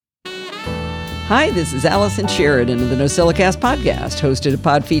Hi, this is Allison Sheridan of the NosillaCast podcast, hosted at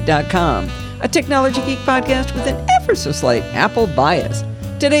podfeet.com, a technology geek podcast with an ever so slight Apple bias.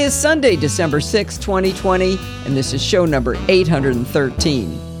 Today is Sunday, December 6, 2020, and this is show number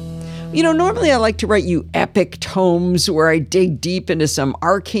 813. You know, normally I like to write you epic tomes where I dig deep into some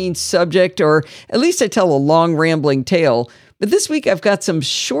arcane subject, or at least I tell a long rambling tale. But this week I've got some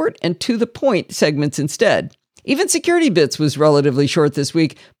short and to the point segments instead. Even Security Bits was relatively short this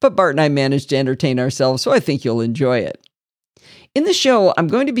week, but Bart and I managed to entertain ourselves, so I think you'll enjoy it. In the show, I'm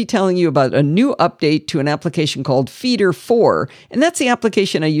going to be telling you about a new update to an application called Feeder 4, and that's the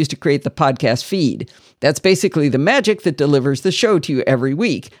application I use to create the podcast feed. That's basically the magic that delivers the show to you every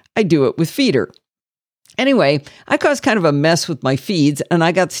week. I do it with Feeder. Anyway, I caused kind of a mess with my feeds, and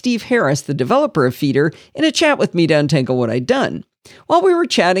I got Steve Harris, the developer of Feeder, in a chat with me to untangle what I'd done. While we were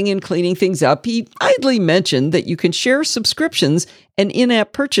chatting and cleaning things up, he idly mentioned that you can share subscriptions and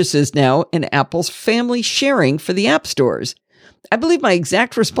in-app purchases now in Apple's family sharing for the app stores. I believe my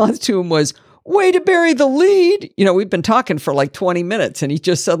exact response to him was, "Way to bury the lead." You know, we've been talking for like 20 minutes and he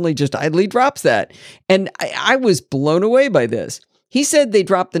just suddenly idly drops that. And I was blown away by this. He said they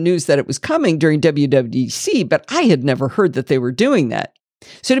dropped the news that it was coming during WWDC, but I had never heard that they were doing that.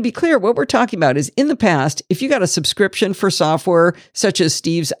 So to be clear, what we're talking about is in the past, if you got a subscription for software such as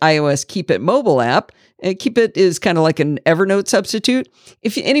Steve's iOS Keep It mobile app, and Keep It is kind of like an Evernote substitute.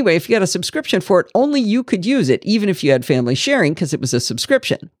 If you got a subscription for it, only you could use it, even if you had family sharing, because it was a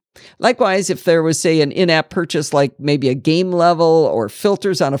subscription. Likewise, if there was, say, an in-app purchase like maybe a game level or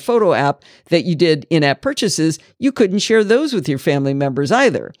filters on a photo app that you did in-app purchases, you couldn't share those with your family members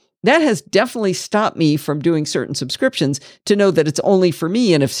either. That has definitely stopped me from doing certain subscriptions to know that it's only for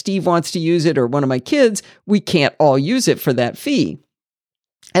me, and if Steve wants to use it or one of my kids, we can't all use it for that fee.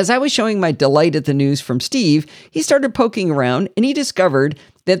 As I was showing my delight at the news from Steve, he started poking around and he discovered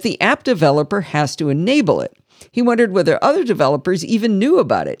that the app developer has to enable it. He wondered whether other developers even knew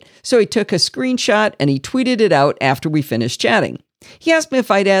about it, so he took a screenshot and he tweeted it out after we finished chatting. He asked me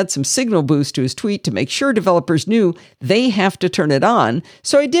if I'd add some signal boost to his tweet to make sure developers knew they have to turn it on,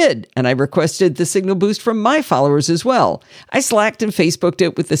 so I did, and I requested the signal boost from my followers as well. I Slacked and Facebooked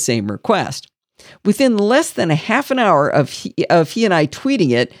it with the same request. Within less than a half an hour of he and I tweeting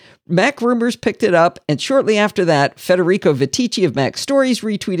it, Mac Rumors picked it up, and shortly after that, Federico Viticci of Mac Stories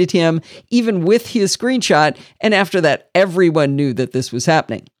retweeted him, even with his screenshot, and after that, everyone knew that this was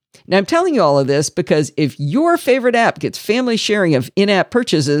happening. Now, I'm telling you all of this because if your favorite app gets family sharing of in-app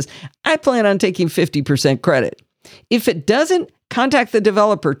purchases, I plan on taking 50% credit. If it doesn't, contact the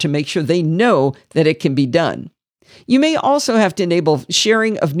developer to make sure they know that it can be done. You may also have to enable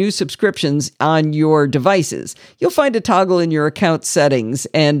sharing of new subscriptions on your devices. You'll find a toggle in your account settings,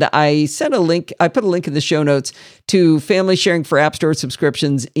 and I put a link in the show notes to family sharing for App Store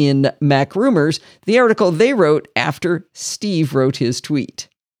subscriptions in Mac Rumors, the article they wrote after Steve wrote his tweet.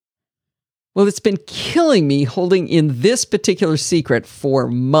 Well, it's been killing me holding in this particular secret for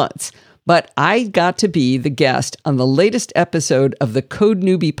months, but I got to be the guest on the latest episode of the Code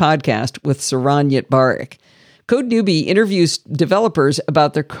Newbie podcast with Saron Yitbarek. Code Newbie interviews developers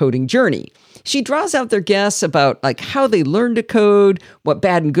about their coding journey. She draws out their guests about how they learned to code, what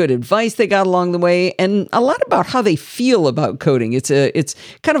bad and good advice they got along the way, and a lot about how they feel about coding. It's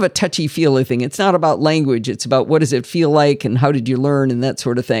kind of a touchy-feely thing. It's not about language. It's about what does it feel like and how did you learn and that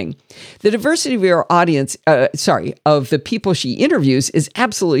sort of thing. The diversity of our audience, of the people she interviews is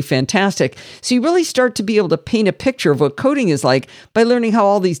absolutely fantastic. So you really start to be able to paint a picture of what coding is like by learning how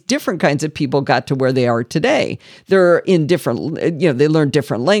all these different kinds of people got to where they are today. They're in different, they learn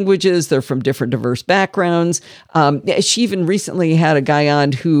different languages. They're from different diverse backgrounds. She even recently had a guy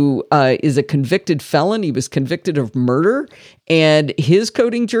on who is a convicted felon. He was convicted of murder, and his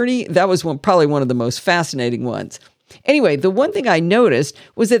coding journey, that was probably one of the most fascinating ones. Anyway, the one thing I noticed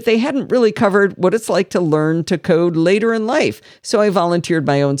was that they hadn't really covered what it's like to learn to code later in life. So I volunteered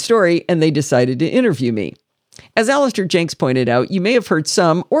my own story, and they decided to interview me. As Alistair Jenks pointed out, you may have heard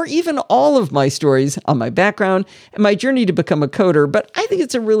some or even all of my stories on my background and my journey to become a coder, but I think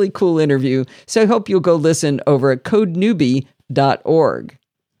it's a really cool interview, so I hope you'll go listen over at codenewbie.org.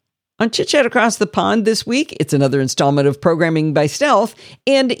 On Chit Chat Across the Pond this week, it's another installment of Programming by Stealth,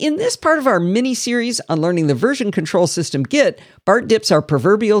 and in this part of our mini-series on learning the version control system Git, Bart dips our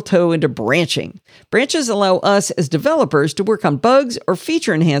proverbial toe into branching. Branches allow us as developers to work on bugs or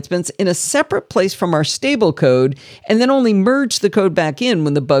feature enhancements in a separate place from our stable code, and then only merge the code back in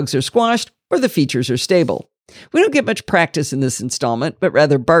when the bugs are squashed or the features are stable. We don't get much practice in this installment, but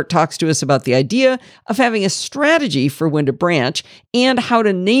rather Bart talks to us about the idea of having a strategy for when to branch and how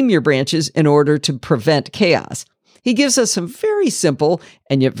to name your branches in order to prevent chaos. He gives us some very simple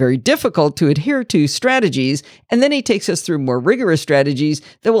and yet very difficult to adhere to strategies, and then he takes us through more rigorous strategies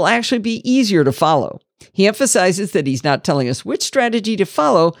that will actually be easier to follow. He emphasizes that he's not telling us which strategy to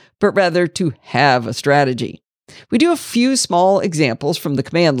follow, but rather to have a strategy. We do a few small examples from the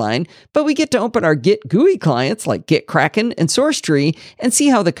command line, but we get to open our Git GUI clients like GitKraken and SourceTree and see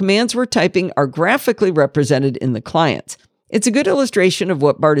how the commands we're typing are graphically represented in the clients. It's a good illustration of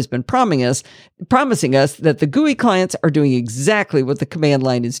what Bart has been promising us that the GUI clients are doing exactly what the command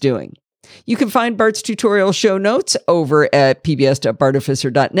line is doing. You can find Bart's tutorial show notes over at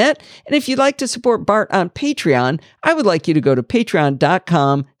pbs.bartoficier.net. And if you'd like to support Bart on Patreon, I would like you to go to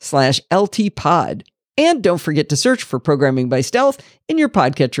patreon.com/LTpod. And don't forget to search for Programming by Stealth in your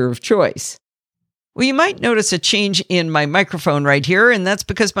podcatcher of choice. Well, you might notice a change in my microphone right here, and that's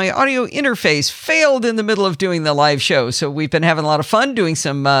because my audio interface failed in the middle of doing the live show. So we've been having a lot of fun doing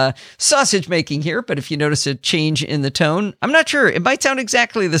some sausage making here, but if you notice a change in the tone, I'm not sure. It might sound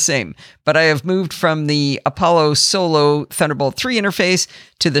exactly the same, but I have moved from the Apollo Solo Thunderbolt 3 interface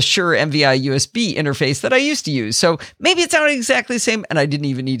to the Shure MVI USB interface that I used to use. So maybe it sounded exactly the same, and I didn't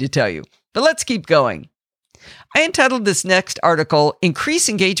even need to tell you. But let's keep going. I entitled this next article, Increase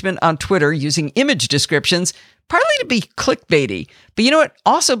Engagement on Twitter Using Image Descriptions, partly to be clickbaity, but you know what?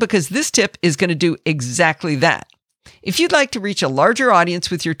 Also because this tip is going to do exactly that. If you'd like to reach a larger audience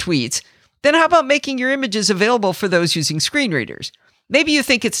with your tweets, then how about making your images available for those using screen readers? Maybe you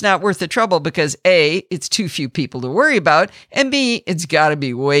think it's not worth the trouble because A, it's too few people to worry about, and B, it's got to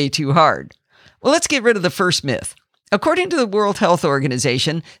be way too hard. Well, let's get rid of the first myth. According to the World Health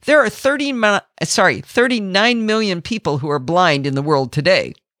Organization, there are 39 million people who are blind in the world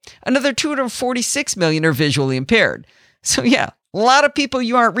today. Another 246 million are visually impaired. So yeah, a lot of people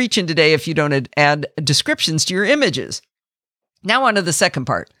you aren't reaching today if you don't add descriptions to your images. Now on to the second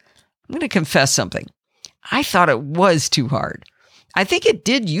part. I'm going to confess something. I thought it was too hard. I think it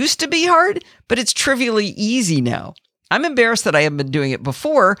did used to be hard, but it's trivially easy now. I'm embarrassed that I haven't been doing it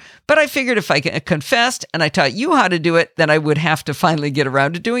before, but I figured if I confessed and I taught you how to do it, then I would have to finally get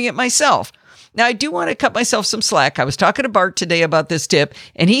around to doing it myself. Now, I do want to cut myself some slack. I was talking to Bart today about this tip,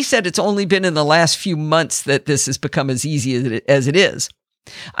 and he said it's only been in the last few months that this has become as easy as it is.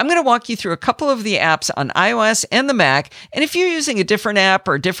 I'm going to walk you through a couple of the apps on iOS and the Mac, and if you're using a different app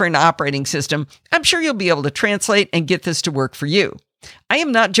or a different operating system, I'm sure you'll be able to translate and get this to work for you. I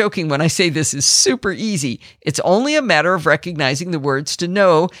am not joking when I say this is super easy. It's only a matter of recognizing the words to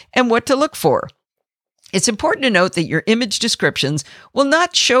know and what to look for. It's important to note that your image descriptions will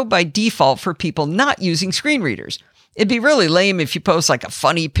not show by default for people not using screen readers. It'd be really lame if you post like a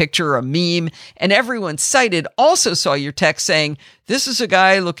funny picture or a meme and everyone cited also saw your text saying, "This is a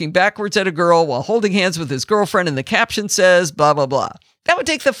guy looking backwards at a girl while holding hands with his girlfriend and the caption says blah, blah, blah." That would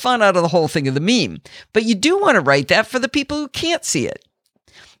take the fun out of the whole thing of the meme. But you do want to write that for the people who can't see it.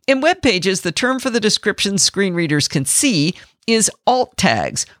 In web pages, the term for the description screen readers can see is alt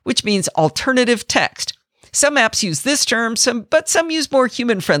tags, which means alternative text. Some apps use this term, but some use more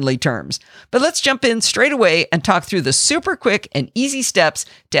human-friendly terms. But let's jump in straight away and talk through the super quick and easy steps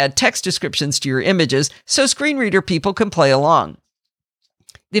to add text descriptions to your images so screen reader people can play along.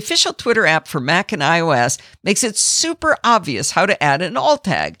 The official Twitter app for Mac and iOS makes it super obvious how to add an alt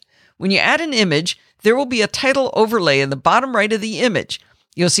tag. When you add an image, there will be a title overlay in the bottom right of the image.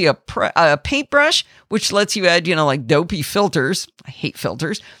 You'll see a paintbrush, which lets you add, like dopey filters. I hate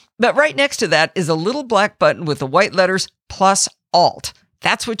filters. But right next to that is a little black button with the white letters plus alt.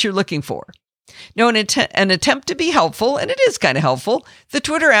 That's what you're looking for. Now, in an attempt to be helpful, and it is kind of helpful, the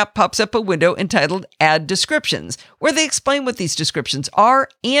Twitter app pops up a window entitled Add Descriptions, where they explain what these descriptions are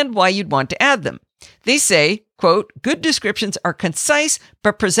and why you'd want to add them. They say, quote, "Good descriptions are concise,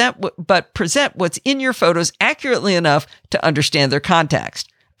 but present what's in your photos accurately enough to understand their context."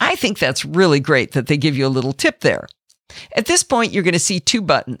 I think that's really great that they give you a little tip there. At this point, you're going to see two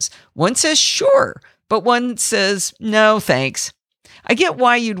buttons. One says sure, but one says no, thanks. I get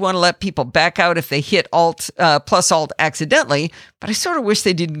why you'd want to let people back out if they hit Alt plus Alt accidentally, but I sort of wish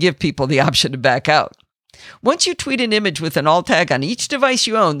they didn't give people the option to back out. Once you tweet an image with an alt tag on each device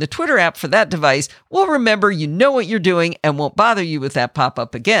you own, the Twitter app for that device will remember you know what you're doing and won't bother you with that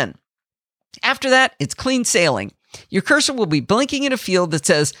pop-up again. After that, it's clean sailing. Your cursor will be blinking in a field that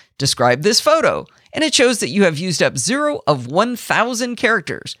says, "Describe this photo," and it shows that you have used up 0 of 1,000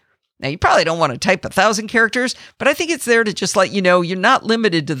 characters. Now, you probably don't want to type 1,000 characters, but I think it's there to just let you know you're not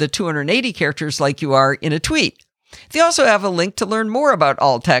limited to the 280 characters like you are in a tweet. They also have a link to learn more about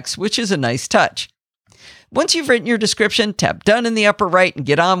alt text, which is a nice touch. Once you've written your description, tap Done in the upper right and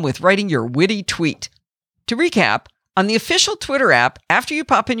get on with writing your witty tweet. To recap, on the official Twitter app, after you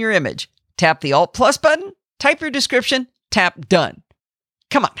pop in your image, tap the Alt plus button, type your description, tap done.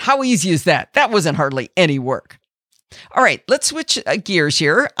 Come on, how easy is that? That wasn't hardly any work. All right, let's switch gears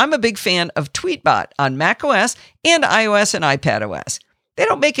here. I'm a big fan of Tweetbot on macOS and iOS and iPadOS. They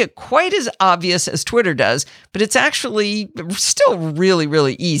don't make it quite as obvious as Twitter does, but it's actually still really,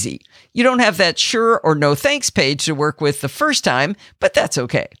 really easy. You don't have that sure or no thanks page to work with the first time, but that's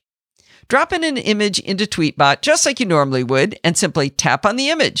okay. Drop in an image into Tweetbot just like you normally would and simply tap on the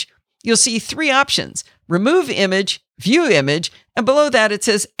image. You'll see three options: remove image, view image, and below that it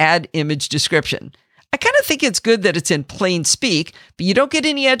says add image description. I kind of think it's good that it's in plain speak, but you don't get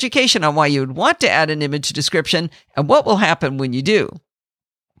any education on why you would want to add an image description and what will happen when you do.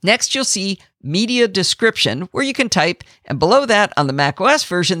 Next, you'll see media description, where you can type, and below that on the macOS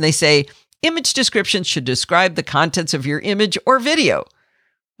version, they say image description should describe the contents of your image or video.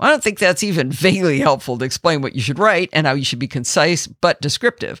 I don't think that's even vaguely helpful to explain what you should write and how you should be concise but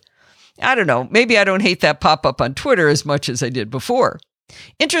descriptive. I don't know, maybe I don't hate that pop-up on Twitter as much as I did before.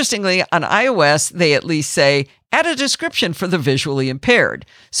 Interestingly, on iOS, they at least say, add a description for the visually impaired.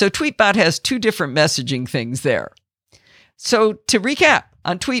 So Tweetbot has two different messaging things there. So to recap,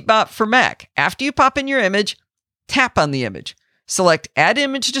 on Tweetbot for Mac, after you pop in your image, tap on the image. Select Add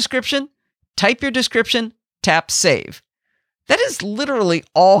Image Description, type your description, tap Save. That is literally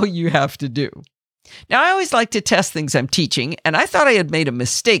all you have to do. Now, I always like to test things I'm teaching, and I thought I had made a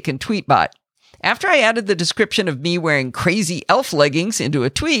mistake in Tweetbot. After I added the description of me wearing crazy elf leggings into a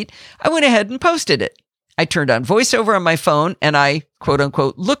tweet, I went ahead and posted it. I turned on VoiceOver on my phone and I, quote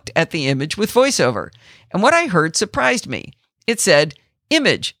unquote, looked at the image with VoiceOver. And what I heard surprised me. It said,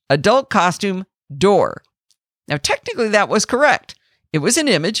 image, adult costume, door. Now, technically that was correct. It was an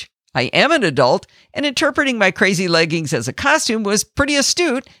image. I am an adult, and interpreting my crazy leggings as a costume was pretty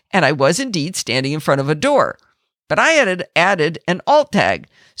astute, and I was indeed standing in front of a door. But I had added an alt tag,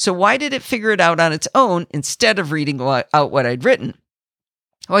 so why did it figure it out on its own instead of reading out what I'd written?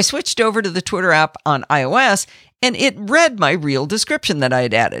 Well, I switched over to the Twitter app on iOS, and it read my real description that I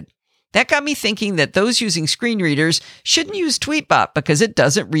had added. That got me thinking that those using screen readers shouldn't use Tweetbot because it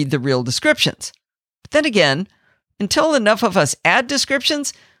doesn't read the real descriptions. But then again, until enough of us add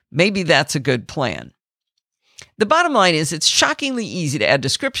descriptions, maybe that's a good plan. The bottom line is it's shockingly easy to add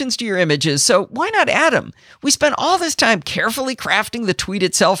descriptions to your images, so why not add them? We spent all this time carefully crafting the tweet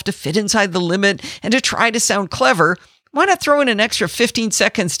itself to fit inside the limit and to try to sound clever. Why not throw in an extra 15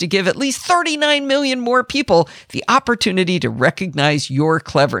 seconds to give at least 39 million more people the opportunity to recognize your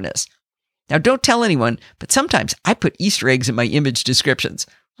cleverness? Now, don't tell anyone, but sometimes I put Easter eggs in my image descriptions.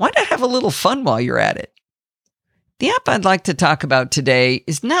 Why not have a little fun while you're at it? The app I'd like to talk about today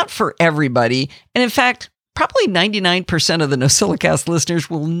is not for everybody, and in fact, probably 99% of the NosillaCast listeners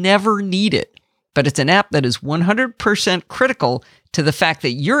will never need it. But it's an app that is 100% critical to the fact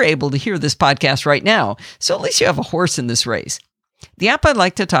that you're able to hear this podcast right now, so at least you have a horse in this race. The app I'd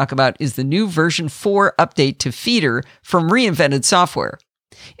like to talk about is the new version 4 update to Feeder from Reinvented Software.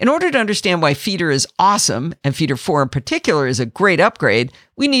 In order to understand why Feeder is awesome, and Feeder 4 in particular is a great upgrade,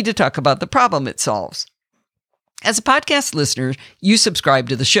 we need to talk about the problem it solves. As a podcast listener, you subscribe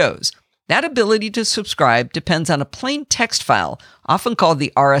to the shows. That ability to subscribe depends on a plain text file, often called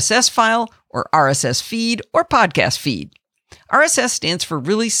the RSS file or RSS feed or podcast feed. RSS stands for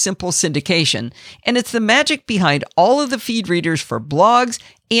really simple syndication, and it's the magic behind all of the feed readers for blogs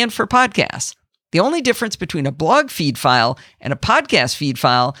and for podcasts. The only difference between a blog feed file and a podcast feed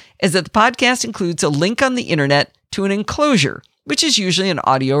file is that the podcast includes a link on the internet to an enclosure, which is usually an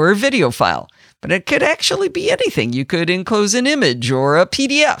audio or video file, but it could actually be anything. You could enclose an image or a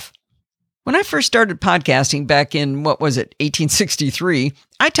PDF. When I first started podcasting back in, 1863,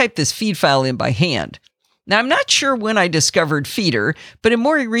 I typed this feed file in by hand. Now, I'm not sure when I discovered Feeder, but in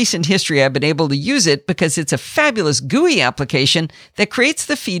more recent history, I've been able to use it because it's a fabulous GUI application that creates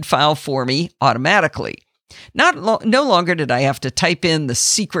the feed file for me automatically. No longer did I have to type in the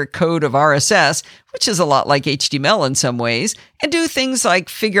secret code of RSS, which is a lot like HTML in some ways, and do things like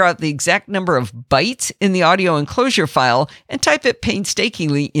figure out the exact number of bytes in the audio enclosure file and type it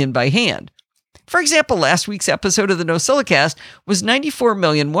painstakingly in by hand. For example, last week's episode of the NosillaCast was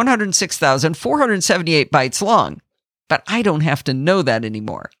 94,106,478 bytes long, but I don't have to know that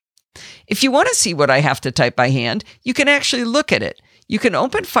anymore. If you want to see what I have to type by hand, you can actually look at it. You can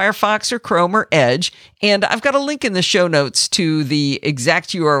open Firefox or Chrome or Edge, and I've got a link in the show notes to the exact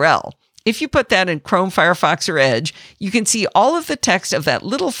URL. If you put that in Chrome, Firefox, or Edge, you can see all of the text of that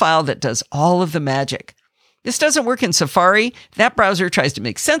little file that does all of the magic. This doesn't work in Safari. That browser tries to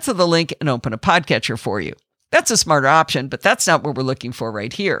make sense of the link and open a podcatcher for you. That's a smarter option, but that's not what we're looking for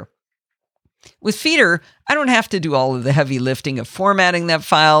right here. With Feeder, I don't have to do all of the heavy lifting of formatting that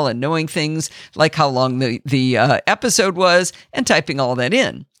file and knowing things like how long the episode was and typing all that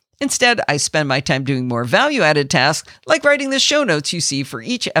in. Instead, I spend my time doing more value-added tasks like writing the show notes you see for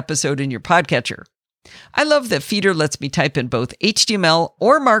each episode in your podcatcher. I love that Feeder lets me type in both HTML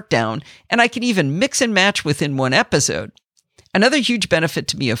or Markdown, and I can even mix and match within one episode. Another huge benefit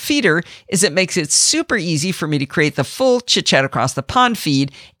to me of Feeder is it makes it super easy for me to create the full Chit Chat Across the Pond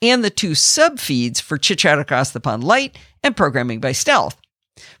feed and the 2 sub-feeds for Chit Chat Across the Pond Lite and Programming by Stealth.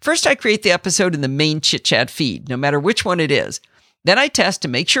 First, I create the episode in the main Chit Chat feed, no matter which one it is. Then I test to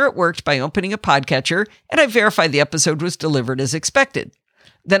make sure it worked by opening a podcatcher, and I verify the episode was delivered as expected.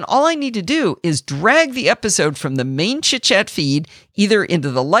 Then all I need to do is drag the episode from the main Chit Chat feed either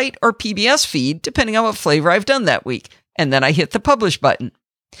into the Lite or PBS feed, depending on what flavor I've done that week. And then I hit the publish button.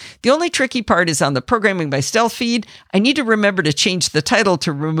 The only tricky part is on the Programming by Stealth feed. I need to remember to change the title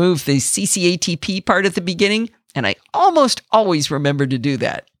to remove the CCATP part at the beginning, and I almost always remember to do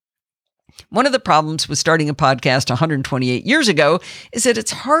that. One of the problems with starting a podcast 128 years ago is that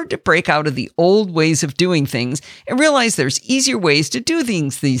it's hard to break out of the old ways of doing things and realize there's easier ways to do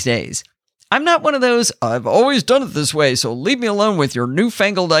things these days. I'm not one of those, I've always done it this way, so leave me alone with your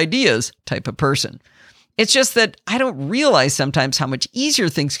newfangled ideas type of person. It's just that I don't realize sometimes how much easier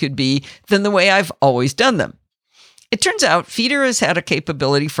things could be than the way I've always done them. It turns out Feeder has had a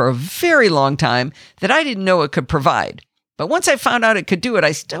capability for a very long time that I didn't know it could provide. But once I found out it could do it,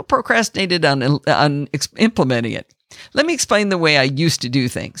 I still procrastinated on implementing it. Let me explain the way I used to do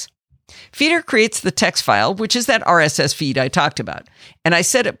things. Feeder creates the text file, which is that RSS feed I talked about. And I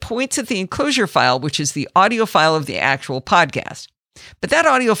said it points at the enclosure file, which is the audio file of the actual podcast. But that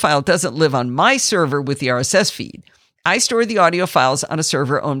audio file doesn't live on my server with the RSS feed. I store the audio files on a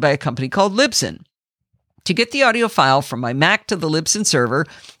server owned by a company called Libsyn. To get the audio file from my Mac to the Libsyn server,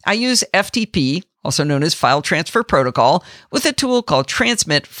 I use FTP, also known as File Transfer Protocol, with a tool called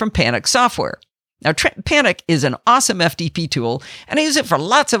Transmit from Panic Software. Now, Panic is an awesome FTP tool, and I use it for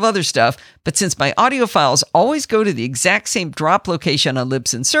lots of other stuff, but since my audio files always go to the exact same drop location on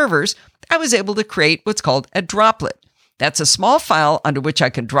Libsyn servers, I was able to create what's called a droplet. That's a small file onto which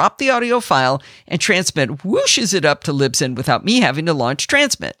I can drop the audio file, and Transmit whooshes it up to Libsyn without me having to launch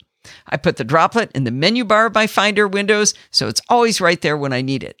Transmit. I put the droplet in the menu bar of my Finder windows, so it's always right there when I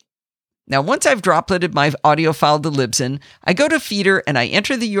need it. Now, once I've dropleted my audio file to Libsyn, I go to Feeder and I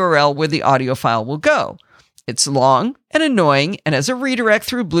enter the URL where the audio file will go. It's long and annoying and has a redirect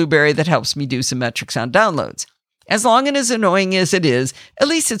through Blueberry that helps me do some metrics on downloads. As long and as annoying as it is, at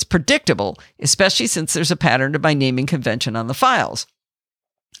least it's predictable, especially since there's a pattern to my naming convention on the files.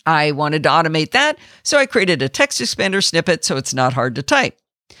 I wanted to automate that, so I created a text expander snippet so it's not hard to type.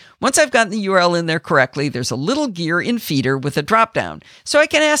 Once I've gotten the URL in there correctly, there's a little gear in Feeder with a dropdown, so I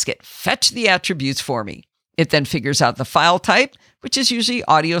can ask it, fetch the attributes for me. It then figures out the file type, which is usually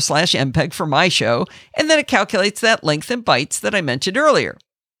audio/MPEG for my show, and then it calculates that length in bytes that I mentioned earlier.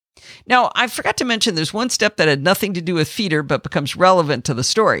 Now, I forgot to mention there's one step that had nothing to do with Feeder but becomes relevant to the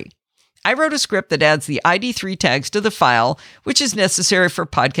story. I wrote a script that adds the ID3 tags to the file, which is necessary for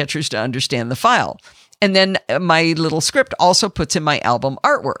podcatchers to understand the file. And then my little script also puts in my album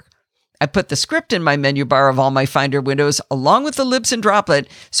artwork. I put the script in my menu bar of all my Finder windows along with the Libsyn droplet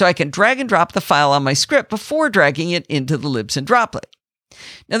so I can drag and drop the file on my script before dragging it into the Libsyn droplet.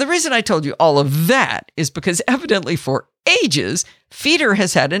 Now, the reason I told you all of that is because evidently for ages, Feeder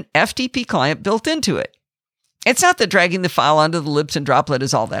has had an FTP client built into it. It's not that dragging the file onto the Libsyn droplet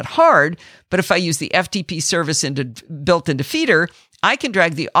is all that hard, but if I use the FTP service built into Feeder, I can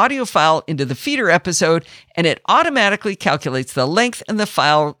drag the audio file into the Feeder episode, and it automatically calculates the length and the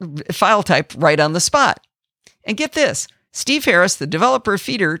file type right on the spot. And get this, Steve Harris, the developer of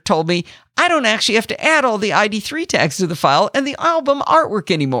Feeder, told me I don't actually have to add all the ID3 tags to the file and the album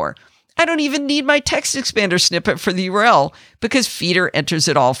artwork anymore. I don't even need my text expander snippet for the URL because Feeder enters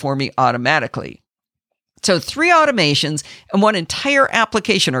it all for me automatically. So 3 automations and 1 entire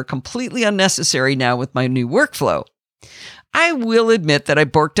application are completely unnecessary now with my new workflow. I will admit that I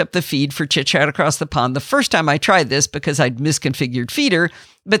borked up the feed for Chit Chat Across the Pond the first time I tried this because I'd misconfigured Feeder,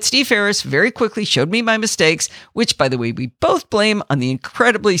 but Steve Harris very quickly showed me my mistakes, which, by the way, we both blame on the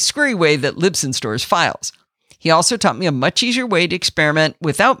incredibly screwy way that Libsyn stores files. He also taught me a much easier way to experiment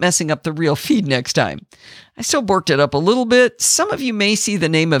without messing up the real feed next time. I still borked it up a little bit. Some of you may see the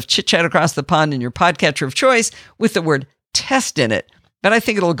name of Chit Chat Across the Pond in your podcatcher of choice with the word test in it, but I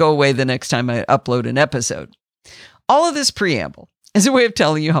think it'll go away the next time I upload an episode. All of this preamble is a way of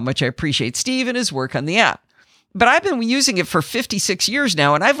telling you how much I appreciate Steve and his work on the app. But I've been using it for 56 years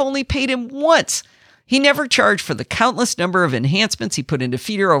now, and I've only paid him once. He never charged for the countless number of enhancements he put into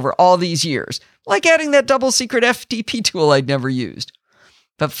Feeder over all these years, like adding that double secret FTP tool I'd never used.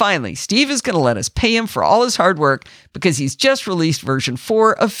 But finally, Steve is going to let us pay him for all his hard work because he's just released version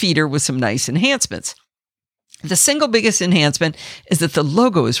 4 of Feeder with some nice enhancements. The single biggest enhancement is that the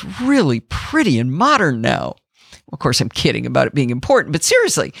logo is really pretty and modern now. Of course, I'm kidding about it being important, but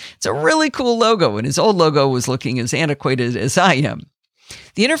seriously, it's a really cool logo, and his old logo was looking as antiquated as I am.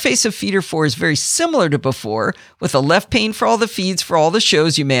 The interface of Feeder 4 is very similar to before, with a left pane for all the feeds for all the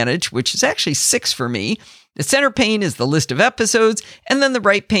shows you manage, which is actually 6 for me. The center pane is the list of episodes, and then the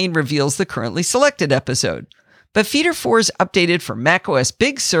right pane reveals the currently selected episode. But Feeder 4 is updated for macOS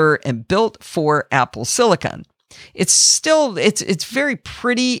Big Sur and built for Apple Silicon. It's very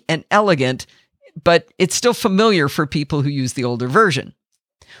pretty and elegant, but it's still familiar for people who use the older version.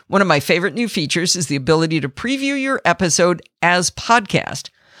 One of my favorite new features is the ability to preview your episode as podcast.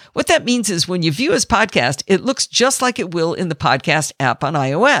 What that means is when you view as podcast, it looks just like it will in the podcast app on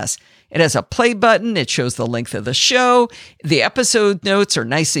iOS. It has a play button, it shows the length of the show, the episode notes are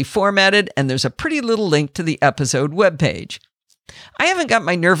nicely formatted, and there's a pretty little link to the episode webpage. I haven't got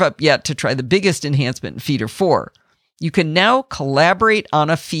my nerve up yet to try the biggest enhancement in Feeder 4. You can now collaborate on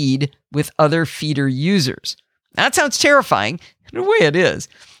a feed with other Feeder users. That sounds terrifying. In a way, it is.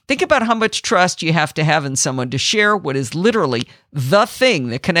 Think about how much trust you have to have in someone to share what is literally the thing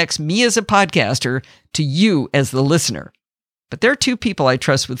that connects me as a podcaster to you as the listener. But there are two people I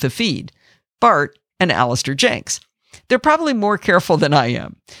trust with the feed, Bart and Alistair Jenks. They're probably more careful than I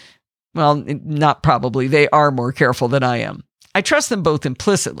am. Well, not probably. They are more careful than I am. I trust them both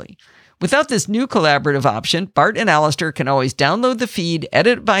implicitly. Without this new collaborative option, Bart and Alistair can always download the feed,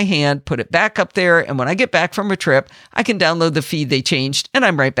 edit it by hand, put it back up there, and when I get back from a trip, I can download the feed they changed, and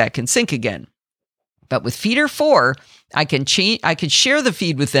I'm right back in sync again. But with Feeder 4, I can share the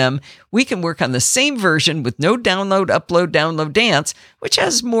feed with them. We can work on the same version with no download, upload, download, dance, which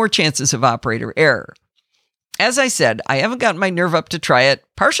has more chances of operator error. As I said, I haven't gotten my nerve up to try it,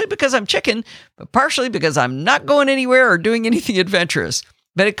 partially because I'm chicken, but partially because I'm not going anywhere or doing anything adventurous.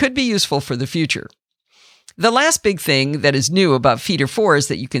 But it could be useful for the future. The last big thing that is new about Feeder 4 is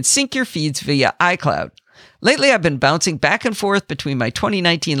that you can sync your feeds via iCloud. Lately, I've been bouncing back and forth between my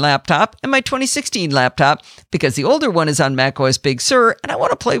 2019 laptop and my 2016 laptop because the older one is on macOS Big Sur and I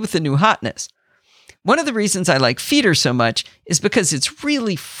want to play with the new hotness. One of the reasons I like Feeder so much is because it's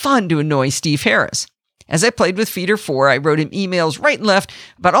really fun to annoy Steve Harris. As I played with Feeder 4, I wrote him emails right and left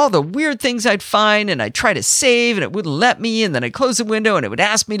about all the weird things I'd find, and I'd try to save, and it wouldn't let me, and then I'd close the window, and it would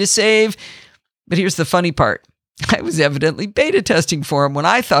ask me to save. But here's the funny part. I was evidently beta testing for him when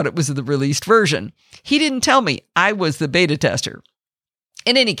I thought it was the released version. He didn't tell me I was the beta tester.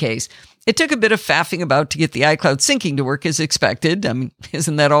 In any case, it took a bit of faffing about to get the iCloud syncing to work as expected. I mean,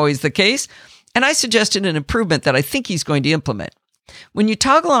 isn't that always the case? And I suggested an improvement that I think he's going to implement. When you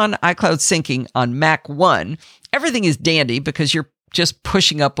toggle on iCloud syncing on Mac 1, everything is dandy because you're just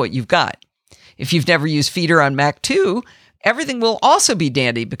pushing up what you've got. If you've never used Feeder on Mac 2, everything will also be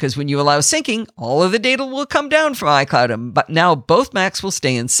dandy because when you allow syncing, all of the data will come down from iCloud, but now both Macs will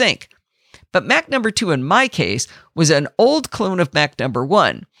stay in sync. But Mac number 2 in my case was an old clone of Mac number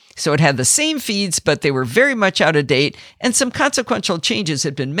 1, so it had the same feeds, but they were very much out of date and some consequential changes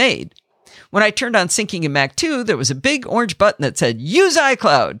had been made. When I turned on syncing in Mac 2, there was a big orange button that said, Use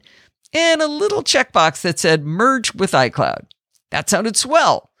iCloud, and a little checkbox that said, Merge with iCloud. That sounded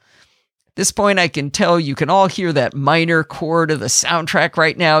swell. At this point, I can tell you can all hear that minor chord of the soundtrack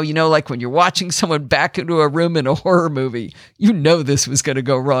right now. You know, like when you're watching someone back into a room in a horror movie. You know this was going to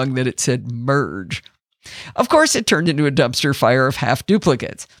go wrong, that it said Merge. Of course, it turned into a dumpster fire of half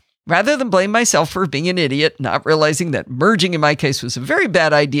duplicates. Rather than blame myself for being an idiot, not realizing that merging in my case was a very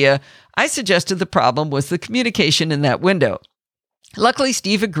bad idea, I suggested the problem was the communication in that window. Luckily,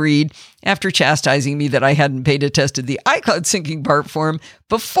 Steve agreed after chastising me that I hadn't beta tested the iCloud syncing part for him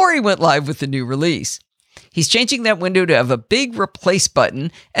before he went live with the new release. He's changing that window to have a big replace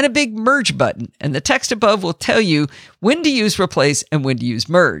button and a big merge button, and the text above will tell you when to use replace and when to use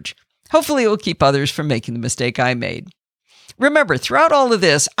merge. Hopefully, it will keep others from making the mistake I made. Remember, throughout all of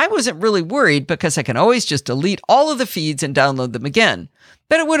this, I wasn't really worried because I can always just delete all of the feeds and download them again.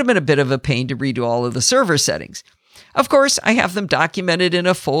 But it would have been a bit of a pain to redo all of the server settings. Of course, I have them documented in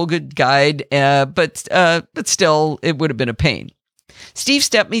a full good guide, but still, it would have been a pain. Steve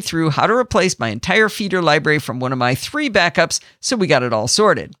stepped me through how to replace my entire Feeder library from one of my 3 backups, so we got it all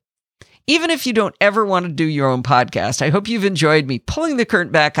sorted. Even if you don't ever want to do your own podcast, I hope you've enjoyed me pulling the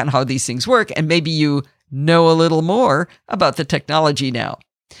curtain back on how these things work, and maybe you know a little more about the technology now.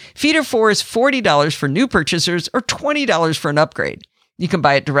 Feeder 4 is $40 for new purchasers or $20 for an upgrade. You can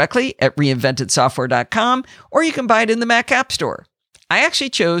buy it directly at reinventedsoftware.com, or you can buy it in the Mac App Store. I actually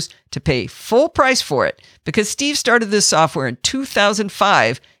chose to pay full price for it because Steve started this software in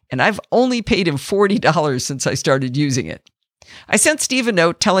 2005, and I've only paid him $40 since I started using it. I sent Steve a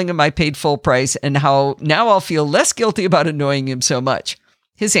note telling him I paid full price and how now I'll feel less guilty about annoying him so much.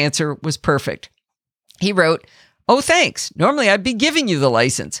 His answer was perfect. He wrote, "Oh, thanks. Normally I'd be giving you the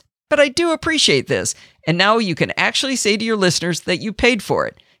license, but I do appreciate this. And now you can actually say to your listeners that you paid for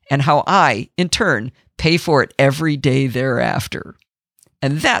it and how I, in turn, pay for it every day thereafter."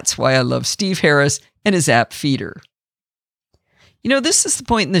 And that's why I love Steve Harris and his app Feeder. You know, this is the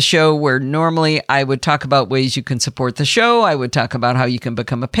point in the show where normally I would talk about ways you can support the show. I would talk about how you can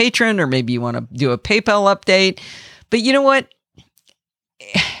become a patron, or maybe you want to do a PayPal update. But you know what?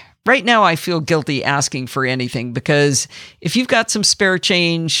 Right now, I feel guilty asking for anything because if you've got some spare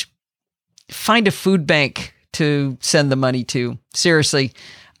change, find a food bank to send the money to. Seriously,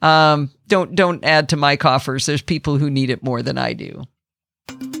 don't add to my coffers. There's people who need it more than I do.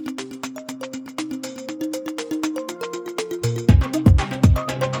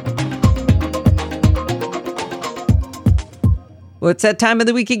 Well, it's that time of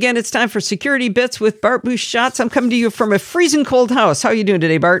the week again. It's time for Security Bits with Bart Busschots. I'm coming to you from a freezing cold house. How are you doing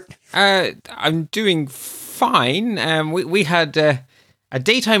today, Bart? I'm doing fine. We had a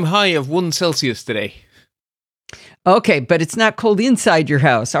daytime high of 1 Celsius today. Okay, but it's not cold inside your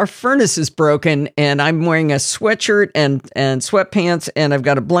house. Our furnace is broken, and I'm wearing a sweatshirt and sweatpants, and I've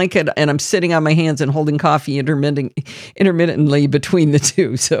got a blanket, and I'm sitting on my hands and holding coffee intermittently between the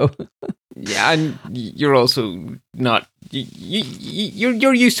two. So, yeah, and you're also not.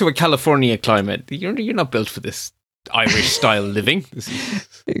 You're used to a California climate. You're not built for this Irish style living.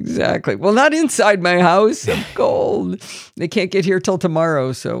 Exactly. Well, not inside my house. I'm cold. They can't get here till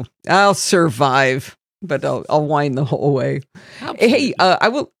tomorrow, so I'll survive. But I'll whine the whole way. Absolutely. Hey, I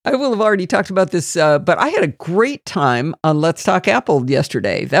will have already talked about this, but I had a great time on Let's Talk Apple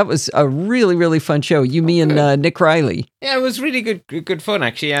yesterday. That was a really, really fun show. Me and Nick Riley. Yeah, it was really good fun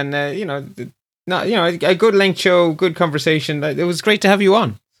actually, and a good length show, good conversation. It was great to have you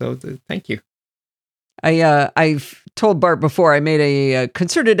on. So thank you. I've told Bart before I made a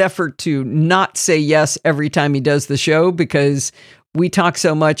concerted effort to not say yes every time he does the show because we talk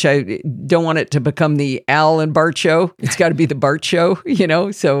so much. I don't want it to become the Al and Bart show. It's got to be the Bart show,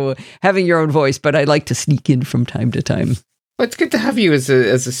 so having your own voice, but I like to sneak in from time to time. Well, it's good to have you as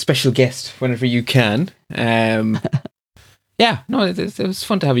a special guest whenever you can. Yeah, no, it was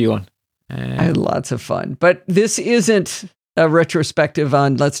fun to have you on. I had lots of fun, but this isn't a retrospective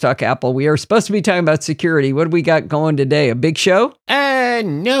on Let's Talk Apple. We are supposed to be talking about security. What do we got going today? A big show?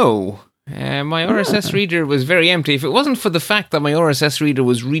 No. My RSS reader was very empty. If it wasn't for the fact that my RSS reader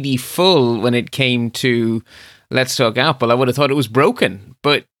was really full when it came to Let's Talk Apple, I would have thought it was broken.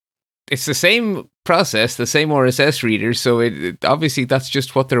 But it's the same process, the same RSS reader, so it obviously that's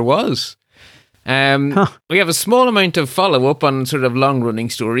just what there was. We have a small amount of follow-up on sort of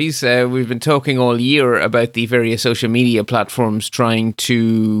long-running stories. We've been talking all year about the various social media platforms trying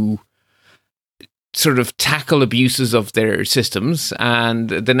to sort of tackle abuses of their systems, and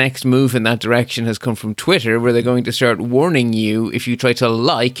the next move in that direction has come from Twitter, where they're going to start warning you if you try to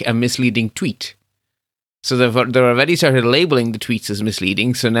like a misleading tweet. So they've already started labeling the tweets as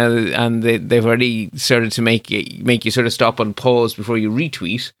misleading. So now, and they've already started to make you sort of stop and pause before you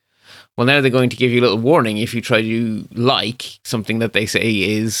retweet. Well, now they're going to give you a little warning if you try to like something that they say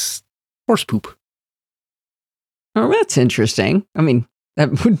is horse poop. Oh, that's interesting. I mean,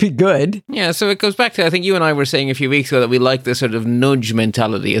 that would be good. Yeah, so it goes back to, I think you and I were saying a few weeks ago that we like this sort of nudge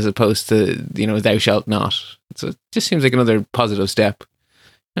mentality as opposed to, thou shalt not. So it just seems like another positive step.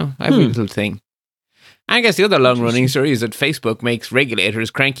 Every little thing. I guess the other long-running story is that Facebook makes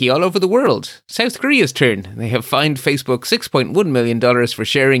regulators cranky all over the world. South Korea's turn. They have fined Facebook $6.1 million for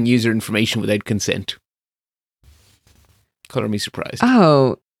sharing user information without consent. Color me surprised.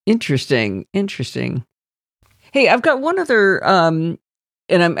 Oh, interesting. Hey, I've got one other, and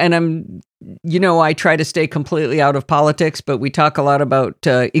I'm, I try to stay completely out of politics, but we talk a lot about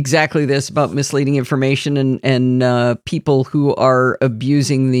exactly this, about misleading information and people who are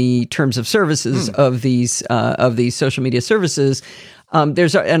abusing the terms of services of these social media services.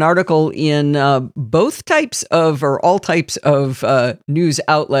 There's an article in both types of, or all types of news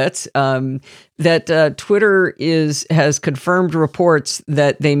outlets that Twitter has confirmed reports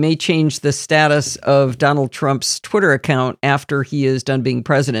that they may change the status of Donald Trump's Twitter account after he is done being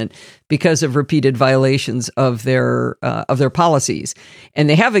president because of repeated violations of their policies. And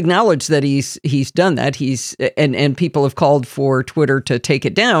they have acknowledged that he's done that. And people have called for Twitter to take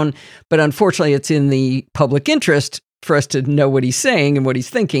it down, but unfortunately, it's in the public interest for us to know what he's saying and what he's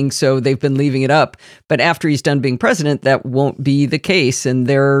thinking, so they've been leaving it up. But after he's done being president, that won't be the case, and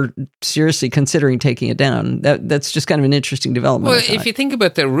they're seriously considering taking it down. That's just kind of an interesting development. Well, if you think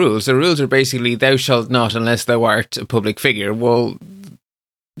about the rules are basically thou shalt not unless thou art a public figure. Well,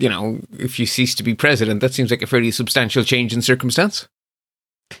 you know, if you cease to be president, that seems like a fairly substantial change in circumstance.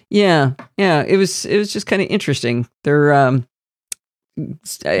 Yeah, it was just kind of interesting. They're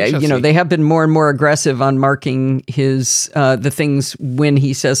they have been more and more aggressive on marking his the things when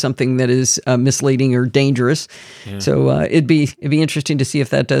he says something that is misleading or dangerous. Yeah. So it'd be interesting to see if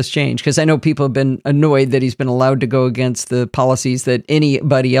that does change, because I know people have been annoyed that he's been allowed to go against the policies that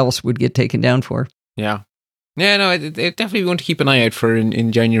anybody else would get taken down for. Yeah, no, I definitely want to keep an eye out for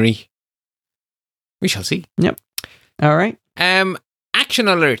in January. We shall see. Yep. All right. Action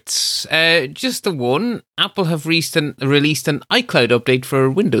alerts. Just the one. Apple have released an iCloud update for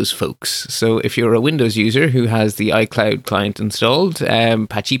Windows folks. So if you're a Windows user who has the iCloud client installed,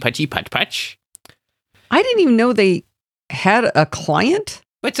 patch. I didn't even know they had a client.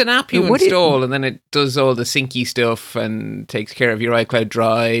 It's an app you install, and then it does all the syncy stuff and takes care of your iCloud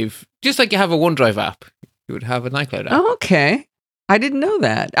drive. Just like you have a OneDrive app, you would have an iCloud app. Oh, okay. I didn't know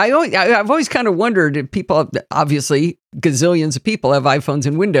that. I've always kind of wondered if people, obviously gazillions of people have iPhones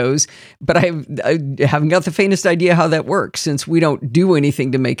and Windows, but I haven't got the faintest idea how that works, since we don't do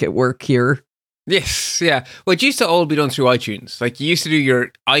anything to make it work here. Yes, yeah. Well, it used to all be done through iTunes. Like you used to do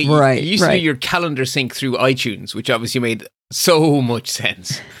your do your calendar sync through iTunes, which obviously made so much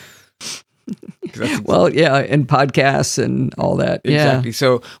sense. Well, yeah, and podcasts and all that. Exactly. Yeah.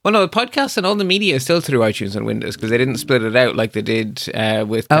 So, the podcasts and all the media is still through iTunes and Windows, because they didn't split it out like they did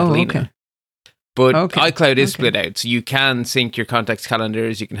with Catalina. Okay. But iCloud is split out, so you can sync your contacts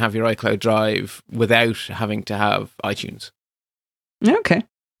calendars, you can have your iCloud drive without having to have iTunes. Okay.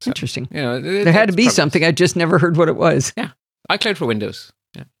 So, interesting. There had to be something. I just never heard what it was. Yeah. iCloud for Windows.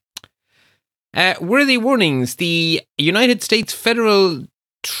 Yeah. Worthy warnings. The United States Federal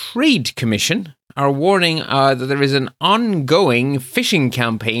Trade Commission are warning that there is an ongoing phishing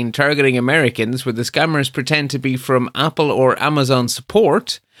campaign targeting Americans, where the scammers pretend to be from Apple or Amazon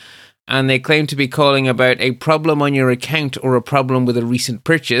support, and they claim to be calling about a problem on your account or a problem with a recent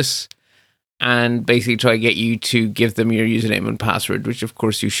purchase, and basically try to get you to give them your username and password, which of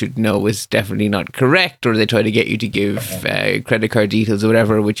course you should know is definitely not correct, or they try to get you to give credit card details or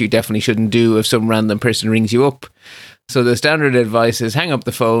whatever, which you definitely shouldn't do if some random person rings you up. So the standard advice is hang up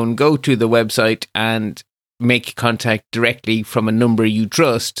the phone, go to the website, and make contact directly from a number you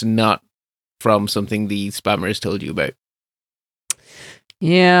trust, not from something the spammers told you about.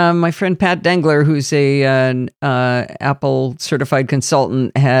 Yeah, my friend Pat Dengler, who's an Apple certified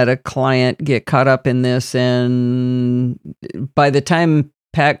consultant, had a client get caught up in this, and by the time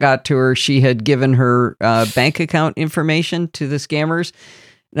Pat got to her, she had given her bank account information to the scammers.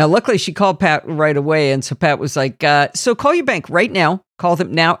 Now, luckily, she called Pat right away, and so Pat was like, so call your bank right now. Call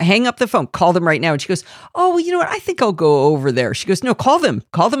them now. Hang up the phone. Call them right now. And she goes, oh, well, you know what? I think I'll go over there. She goes, no, call them.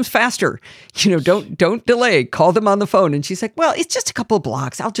 Call them faster. Don't delay. Call them on the phone. And she's like, well, it's just a couple of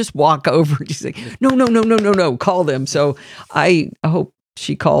blocks. I'll just walk over. And she's like, no. Call them. So I hope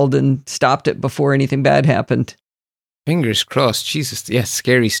she called and stopped it before anything bad happened. Fingers crossed. Jesus, yes,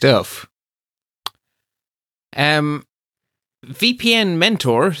 scary stuff. VPN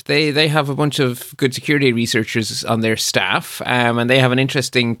Mentor, they have a bunch of good security researchers on their staff, and they have an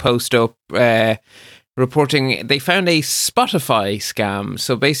interesting post up reporting they found a Spotify scam.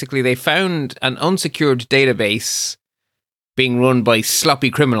 So basically they found an unsecured database being run by sloppy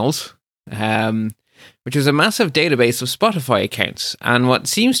criminals, which is a massive database of Spotify accounts. And what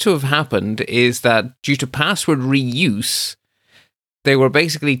seems to have happened is that due to password reuse, they were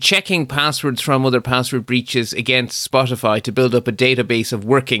basically checking passwords from other password breaches against Spotify to build up a database of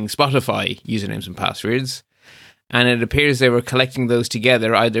working Spotify usernames and passwords. And it appears they were collecting those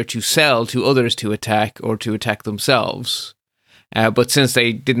together either to sell to others to attack or to attack themselves. But since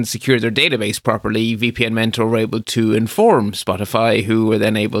they didn't secure their database properly, VPN Mentor were able to inform Spotify, who were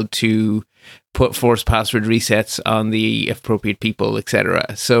then able to put forced password resets on the appropriate people,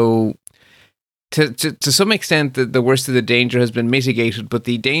 etc. So to some extent, the worst of the danger has been mitigated, but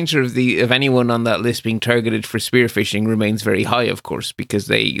the danger of anyone on that list being targeted for spear phishing remains very high, of course, because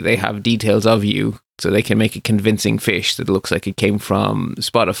they have details of you, so they can make a convincing phish that looks like it came from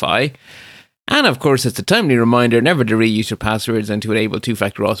Spotify. And of course, it's a timely reminder never to reuse your passwords and to enable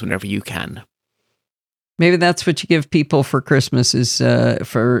two-factor auth whenever you can. Maybe that's what you give people for Christmas or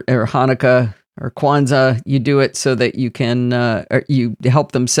Hanukkah or Kwanzaa. You do it so that you can you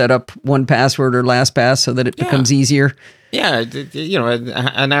help them set up 1Password or LastPass so that it becomes easier. Yeah,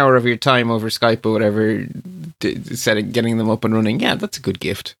 an hour of your time over Skype or whatever, getting them up and running. Yeah, that's a good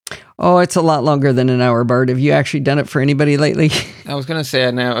gift. Oh, it's a lot longer than an hour, Bart. Have you actually done it for anybody lately? I was going to say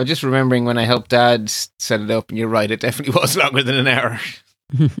now, I'm just remembering when I helped Dad set it up, and you're right, it definitely was longer than an hour.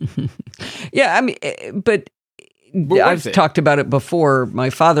 Yeah, I mean, but I've talked about it before. My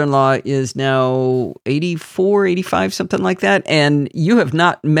father-in-law is now 84, 85, something like that. And you have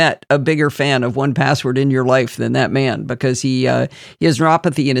not met a bigger fan of 1Password in your life than that man, because he has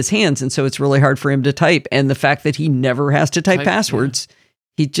neuropathy in his hands. And so it's really hard for him to type. And the fact that he never has to type passwords,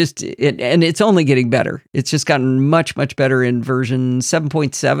 he just, and it's only getting better. It's just gotten much, much better in version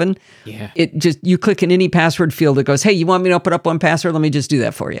 7.7. Yeah. It just, you click in any password field, it goes, hey, you want me to open up 1Password? Let me just do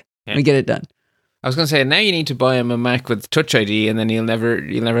that for you. Let me get it done. I was going to say, now you need to buy him a Mac with Touch ID, and then you'll never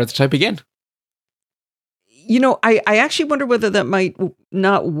have to type again. You know, I actually wonder whether that might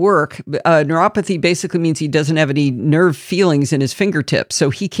not work. Neuropathy basically means he doesn't have any nerve feelings in his fingertips, so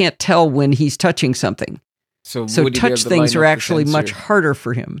he can't tell when he's touching something. So touch things are actually much harder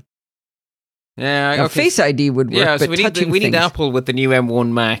for him. Yeah, now, Face ID would work, yeah, so but we need Apple with the new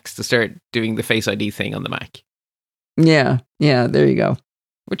M1 Max to start doing the Face ID thing on the Mac. Yeah, there you go.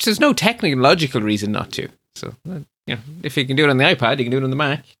 Which there's no technological reason not to. So, if you can do it on the iPad, you can do it on the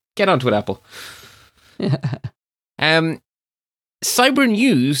Mac. Get onto it, Apple. Cyber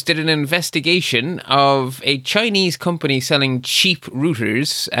News did an investigation of a Chinese company selling cheap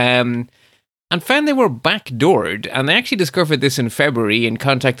routers and found they were backdoored. And they actually discovered this in February and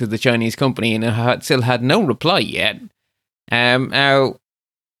contacted the Chinese company, and it still had no reply yet. Now,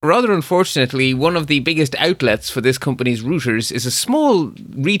 rather unfortunately, one of the biggest outlets for this company's routers is a small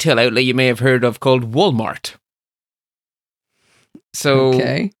retail outlet you may have heard of called Walmart. So,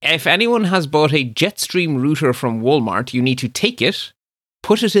 if anyone has bought a Jetstream router from Walmart, you need to take it,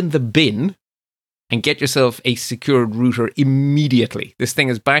 put it in the bin, and get yourself a secured router immediately. This thing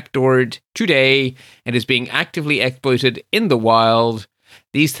is backdoored today and is being actively exploited in the wild.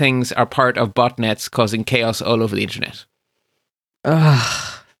 These things are part of botnets causing chaos all over the internet.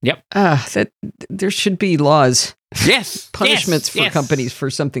 Yep. That there should be laws. Yes. Punishments for companies for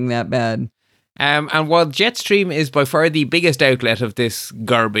something that bad. And while Jetstream is by far the biggest outlet of this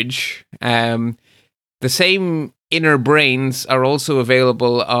garbage, the same inner brains are also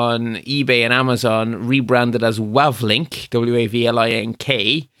available on eBay and Amazon, rebranded as Wavlink,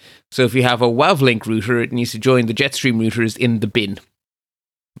 Wavlink. So if you have a Wavlink router, it needs to join the Jetstream routers in the bin,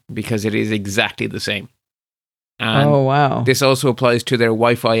 because it is exactly the same. And wow. This also applies to their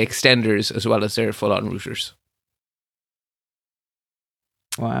Wi-Fi extenders as well as their full-on routers.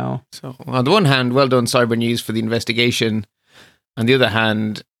 Wow. So, on the one hand, well done, Cyber News, for the investigation. On the other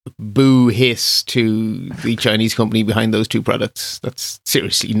hand, boo hiss to the Chinese company behind those two products. That's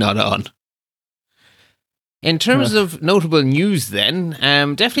seriously not on. In terms of notable news then,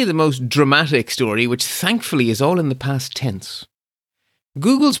 definitely the most dramatic story, which thankfully is all in the past tense.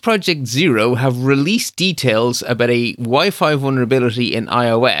 Google's Project Zero have released details about a Wi-Fi vulnerability in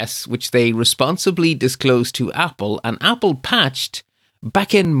iOS, which they responsibly disclosed to Apple, and Apple patched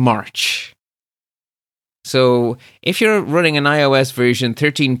back in March. So, if you're running an iOS version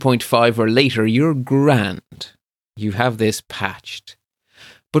 13.5 or later, you're grand. You have this patched.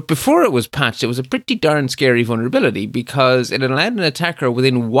 But before it was patched, it was a pretty darn scary vulnerability, because it allowed an attacker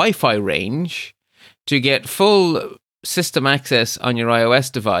within Wi-Fi range to get full system access on your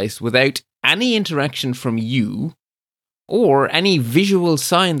iOS device without any interaction from you or any visual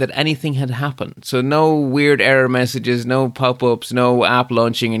sign that anything had happened. So no weird error messages, no pop-ups, no app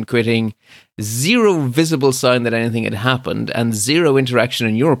launching and quitting, zero visible sign that anything had happened, and zero interaction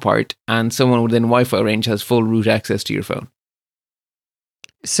on your part, and someone within Wi-Fi range has full root access to your phone.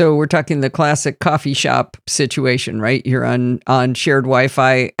 So we're talking the classic coffee shop situation, right? You're on shared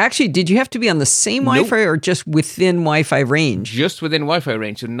Wi-Fi. Actually, did you have to be on the same Wi-Fi or just within Wi-Fi range? Just within Wi-Fi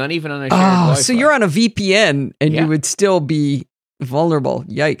range, so not even on a shared Wi-Fi. So you're on a VPN and you would still be vulnerable.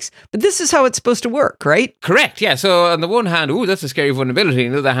 Yikes. But this is how it's supposed to work, right? Correct, yeah. So on the one hand, that's a scary vulnerability.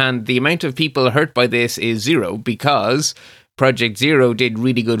 On the other hand, the amount of people hurt by this is zero, because Project Zero did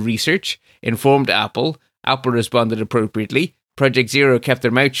really good research, informed Apple responded appropriately. Project Zero kept their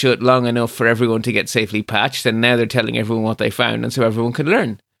mouth shut long enough for everyone to get safely patched, and now they're telling everyone what they found, and so everyone can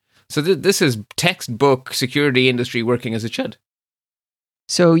learn. So this is textbook security industry working as it should.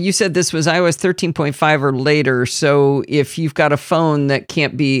 So you said this was iOS 13.5 or later, so if you've got a phone that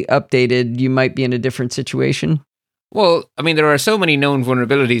can't be updated, you might be in a different situation? Well, I mean, there are so many known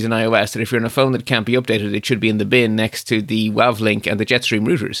vulnerabilities in iOS that if you're on a phone that can't be updated, it should be in the bin next to the Wavlink and the Jetstream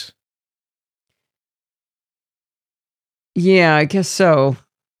routers. Yeah, I guess so.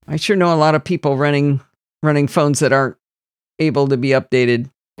 I sure know a lot of people running phones that aren't able to be updated.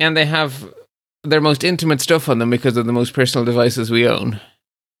 And they have their most intimate stuff on them because of the most personal devices we own.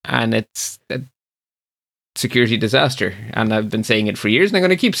 And it's a security disaster. And I've been saying it for years, and I'm going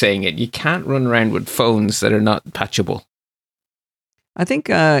to keep saying it. You can't run around with phones that are not patchable. I think,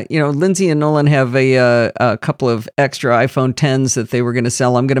 Lindsay and Nolan have a couple of extra iPhone 10s that they were going to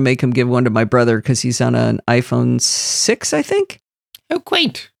sell. I'm going to make him give one to my brother because he's on an iPhone 6, I think. Oh,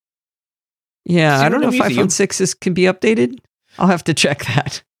 quaint. Yeah, I don't know if iPhone 6s can be updated. I'll have to check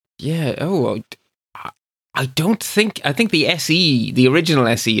that. Yeah, I don't think... I think the SE, the original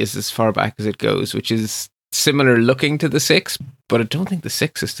SE, is as far back as it goes, which is similar looking to the 6, but I don't think the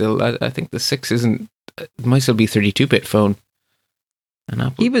 6 is still... I think the 6 isn't... It might still be a 32-bit phone.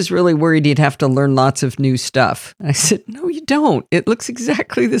 He was really worried he'd have to learn lots of new stuff. I said, no, you don't. It looks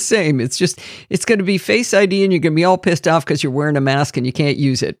exactly the same. It's going to be Face ID and you're going to be all pissed off because you're wearing a mask and you can't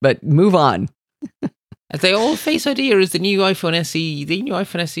use it. But move on. Are they all Face ID, or is the new iPhone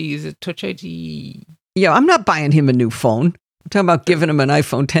SE, is it Touch ID? Yeah, I'm not buying him a new phone. I'm talking about giving him an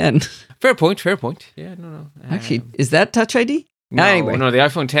iPhone 10. Fair point. Yeah, no. Actually, is that Touch ID? No, anyway. No, the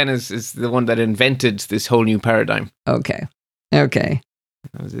iPhone 10 is the one that invented this whole new paradigm. Okay.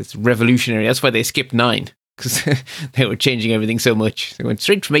 It's revolutionary. That's why they skipped 9, because they were changing everything so much. They went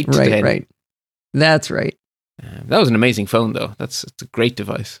straight from 8 to 10. Right. That's right. That was an amazing phone, though. It's a great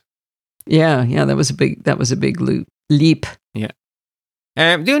device. Yeah. That was a big leap. Yeah.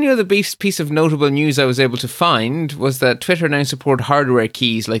 The only other piece of notable news I was able to find was that Twitter now support hardware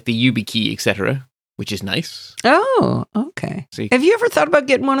keys like the YubiKey, etc., which is nice. Oh, okay. Have you ever thought about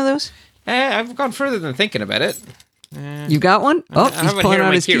getting one of those? I've gone further than thinking about it. You got one? Oh, he's pulling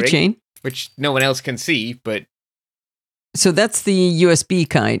out his keychain, which no one else can see, but so that's the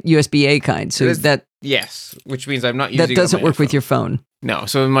USB-A kind. So that yes, which means I'm not using that doesn't work with your phone. No,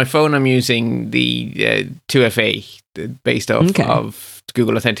 so in my phone I'm using the 2FA based off of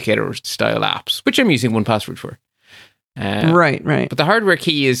Google Authenticator style apps, which I'm using 1Password for. Right. But the hardware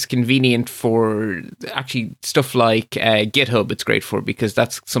key is convenient for actually stuff like GitHub. It's great for because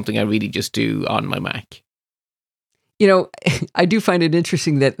that's something I really just do on my Mac. I do find it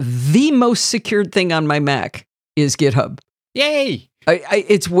interesting that the most secured thing on my Mac is GitHub. Yay! But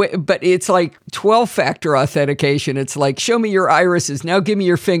it's like 12-factor authentication. It's like, show me your irises. Now give me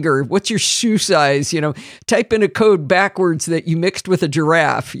your finger. What's your shoe size? Type in a code backwards that you mixed with a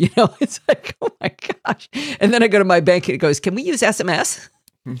giraffe. It's like, oh my gosh. And then I go to my bank and it goes, can we use SMS?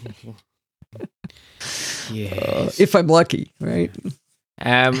 Yes. If I'm lucky, right?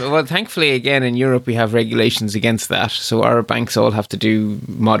 Well, thankfully, again, in Europe, we have regulations against that. So our banks all have to do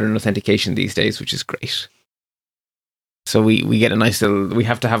modern authentication these days, which is great. So we get a nice little... We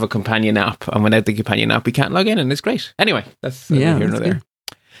have to have a companion app. And without the companion app, we can't log in, and it's great. Anyway, that's here nor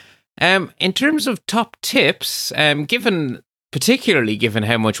there. In terms of top tips, particularly given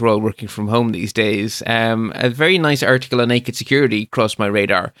how much we're all working from home these days, a very nice article on Naked Security crossed my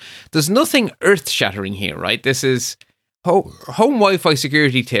radar. There's nothing earth-shattering here, right? This is... Home Wi-Fi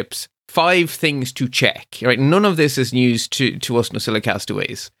security tips, 5 things to check. Right, none of this is news to us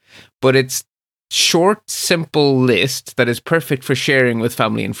NosillaCastaways, but it's short, simple list that is perfect for sharing with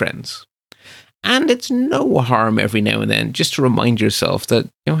family and friends. And it's no harm every now and then just to remind yourself that,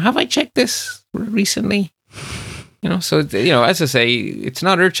 have I checked this recently? So as I say, it's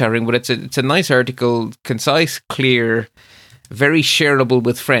not earth-shattering, but it's a nice article, concise, clear, very shareable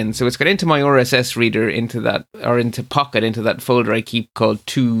with friends. So it's got into my RSS reader, into Pocket, into that folder I keep called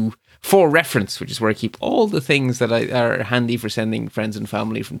for reference, which is where I keep all the things that are handy for sending friends and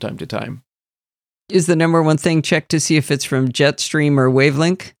family from time to time. Is the number one thing check to see if it's from Jetstream or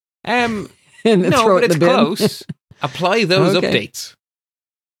Wavelink? No, but it's close. Apply those updates.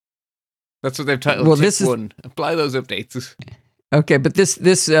 That's what they've titled. Well, this is one. Apply those updates. Okay, but the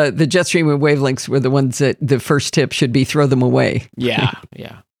Jetstream and Wavelinks were the ones that the first tip should be throw them away. Yeah.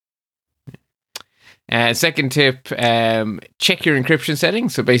 Second tip, check your encryption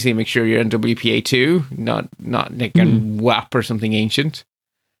settings. So basically make sure you're on WPA2, not like on WAP or something ancient.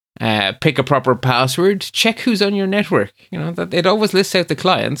 Pick a proper password. Check who's on your network. That it always lists out the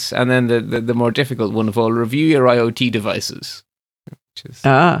clients, and then the more difficult one of all, review your IoT devices, which is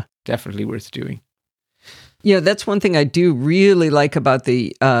definitely worth doing. Yeah, that's one thing I do really like about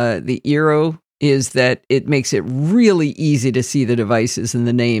the Eero is that it makes it really easy to see the devices and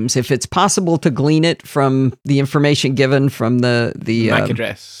the names. If it's possible to glean it from the information given from the MAC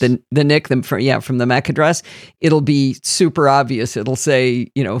address, the NIC, from the MAC address, it'll be super obvious. It'll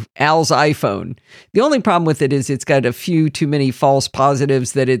say, Al's iPhone. The only problem with it is it's got a few too many false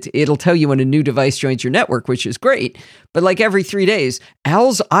positives that it'll tell you when a new device joins your network, which is great. But like every 3 days,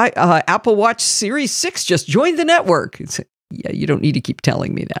 Al's Apple Watch Series 6 just joined the network. yeah, you don't need to keep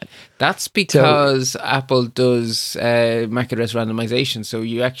telling me that. That's because Apple does MAC address randomization. So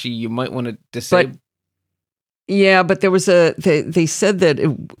you might want to disable. Yeah, but there was they said that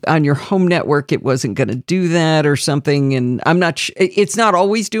on your home network it wasn't going to do that or something, and I'm not. It's not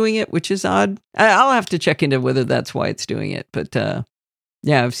always doing it, which is odd. I'll have to check into whether that's why it's doing it. But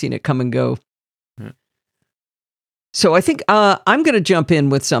yeah, I've seen it come and go. So I think I'm going to jump in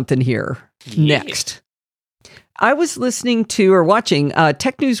with something here next. I was listening to or watching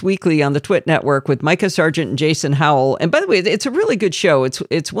Tech News Weekly on the Twit Network with Micah Sargent and Jason Howell. And by the way, it's a really good show.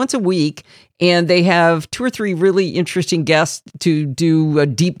 It's once a week, and they have 2 or 3 really interesting guests to do a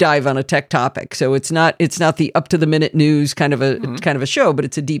deep dive on a tech topic. So it's not the up to the minute news kind of a show, but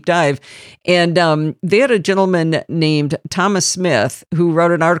it's a deep dive. And they had a gentleman named Thomas Smith who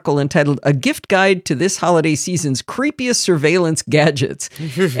wrote an article entitled "A Gift Guide to This Holiday Season's Creepiest Surveillance Gadgets,"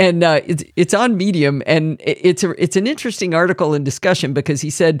 and it's on Medium, and it's an interesting article and discussion because he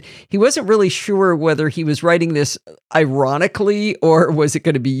said he wasn't really sure whether he was writing this ironically or was it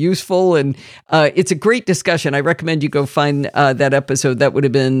going to be useful. And it's a great discussion. I recommend you go find that episode. That would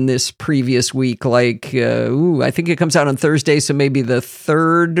have been this previous week. I think it comes out on Thursday, so maybe the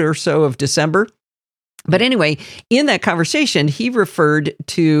 3rd or so of December. But anyway, in that conversation, he referred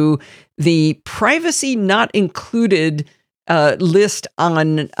to the privacy not included list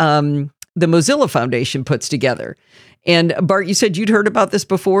on the Mozilla Foundation puts together. And Bart, you said you'd heard about this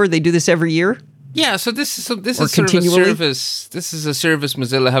before. They do this every year. Yeah, so this is sort of a service. This is a service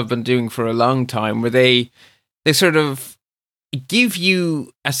Mozilla have been doing for a long time, where they sort of give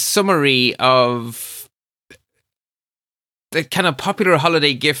you a summary of the kind of popular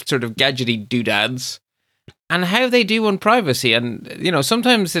holiday gift sort of gadgety doodads and how they do on privacy. And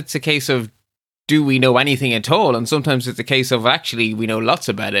sometimes it's a case of, do we know anything at all? And sometimes it's a case of, actually, we know lots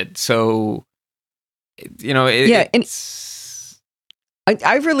about it. So,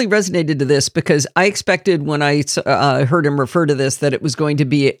 I really resonated to this because I expected when I heard him refer to this that it was going to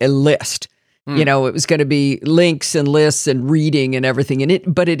be a list. It was going to be links and lists and reading and everything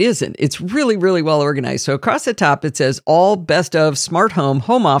but it isn't. It's really, really well organized. So across the top, it says all best of smart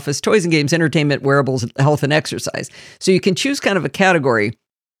home office, toys and games, entertainment, wearables, health and exercise. So you can choose kind of a category.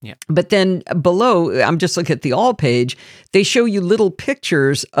 Yeah. But then below, I'm just looking at the all page, they show you little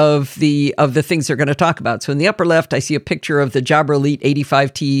pictures of the things they're going to talk about. So in the upper left, I see a picture of the Jabra Elite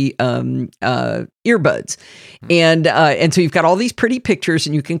 85T earbuds. And so you've got all these pretty pictures,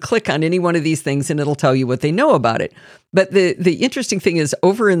 and you can click on any one of these things and it'll tell you what they know about it. But the interesting thing is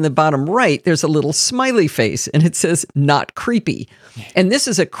over in the bottom right, there's a little smiley face and it says not creepy. And this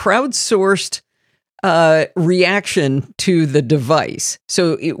is a crowdsourced reaction to the device.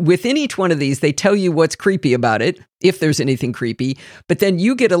 So within each one of these, they tell you what's creepy about it, if there's anything creepy, but then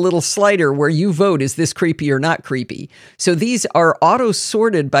you get a little slider where you vote, is this creepy or not creepy? So these are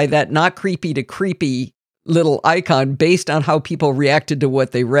auto-sorted by that not creepy to creepy little icon based on how people reacted to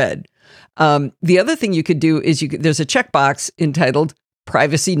what they read. The other thing you could do is there's a checkbox entitled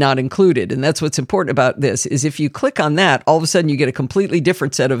privacy not included. And that's what's important about this is if you click on that, all of a sudden you get a completely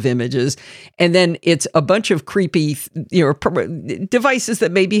different set of images. And then it's a bunch of creepy, devices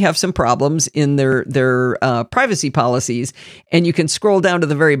that maybe have some problems in their privacy policies. And you can scroll down to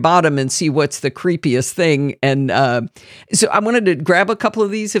the very bottom and see what's the creepiest thing. And so I wanted to grab a couple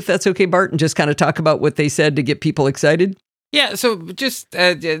of these, if that's okay, Bart, and just kind of talk about what they said to get people excited. Yeah. So just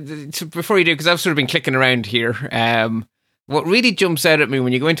so before you do, because I've sort of been clicking around here, what really jumps out at me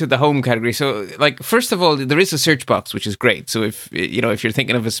when you go into the home category, so first of all, there is a search box, which is great. So if you're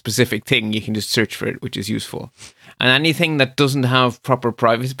thinking of a specific thing, you can just search for it, which is useful. And anything that doesn't have proper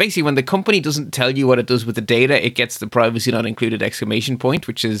privacy, basically when the company doesn't tell you what it does with the data, it gets the privacy not included exclamation point,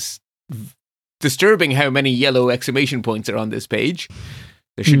 which is disturbing how many yellow exclamation points are on this page.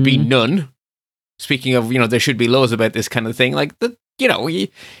 There should be none. Speaking of, there should be laws about this kind of thing. You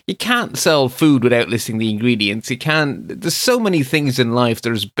can't sell food without listing the ingredients. There's so many things in life.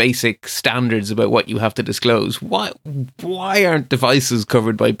 There's basic standards about what you have to disclose. Why aren't devices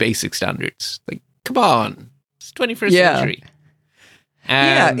covered by basic standards? Come on. It's 21st century.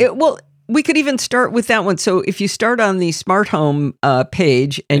 Well, we could even start with that one. So if you start on the smart home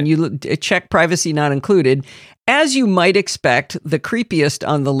page and you check privacy not included, as you might expect, the creepiest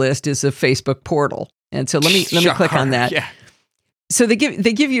on the list is a Facebook portal. And so let me click on that. Yeah. So they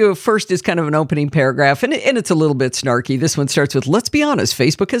give you first is kind of an opening paragraph, and it's a little bit snarky. This one starts with, let's be honest,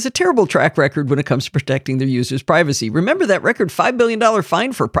 Facebook has a terrible track record when it comes to protecting their users' privacy. Remember that record $5 billion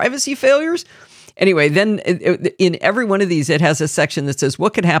fine for privacy failures? Anyway, then in every one of these, it has a section that says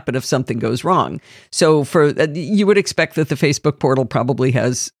what could happen if something goes wrong. So you would expect that the Facebook portal probably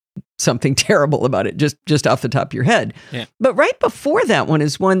has something terrible about it, just off the top of your head. Yeah. But right before that one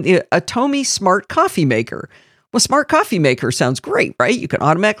is the Atomi Smart Coffee Maker. Well, Smart Coffee Maker sounds great, right? You can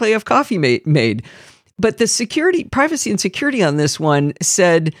automatically have coffee made. But the privacy and security on this one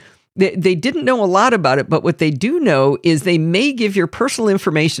said they didn't know a lot about it, but what they do know is they may give your personal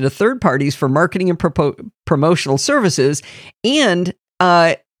information to third parties for marketing and promotional services. And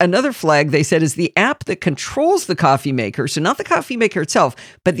another flag they said is the app that controls the coffee maker. So not the coffee maker itself,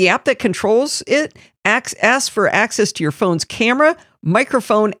 but the app that controls it asks for access to your phone's camera,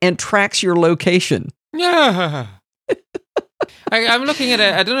 microphone, and tracks your location. Yeah. I'm looking at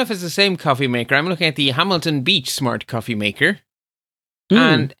I don't know if it's the same coffee maker. I'm looking at the Hamilton Beach Smart Coffee Maker.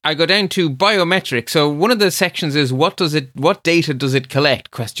 And I go down to biometric. So one of the sections is what data does it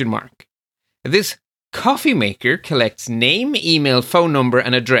collect? ? This coffee maker collects name, email, phone number,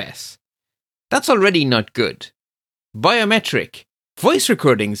 and address. That's already not good. Biometric. Voice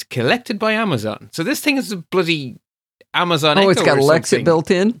recordings collected by Amazon. So this thing is a bloody Amazon Echo. Oh, it's got Alexa built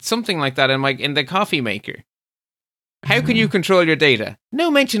in? Something like that in the coffee maker. How can you control your data?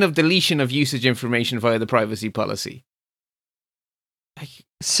 No mention of deletion of usage information via the privacy policy.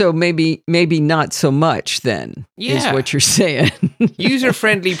 So maybe not so much then, is what you're saying.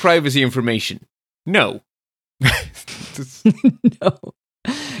 User-friendly privacy information. No. No.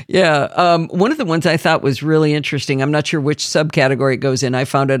 Yeah. One of the ones I thought was really interesting, I'm not sure which subcategory it goes in. I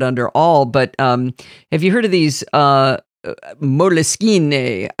found it under all, but have you heard of these Moleskine?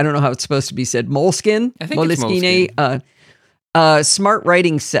 I don't know how it's supposed to be said. Moleskine? I think it's Moleskine. Smart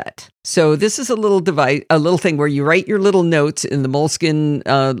writing set. So this is a little device, a little thing where you write your little notes in the Moleskine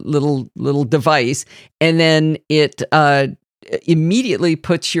little device, and then it immediately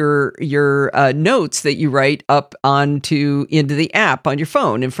puts your notes that you write up into the app on your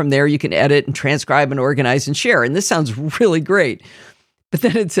phone, and from there you can edit and transcribe and organize and share. And this sounds really great. But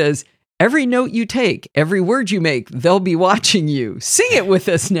then it says, every note you take, every word you make, they'll be watching you. Sing it with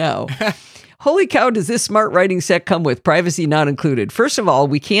us now. Holy cow, does this smart writing set come with privacy not included? First of all,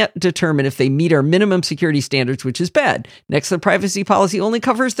 we can't determine if they meet our minimum security standards, which is bad. Next, the privacy policy only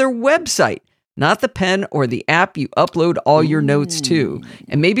covers their website, not the pen or the app you upload all your notes to.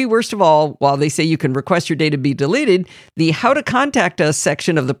 And maybe worst of all, while they say you can request your data be deleted, the how to contact us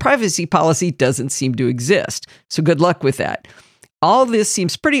section of the privacy policy doesn't seem to exist. So good luck with that. All this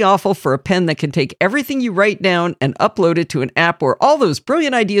seems pretty awful for a pen that can take everything you write down and upload it to an app where all those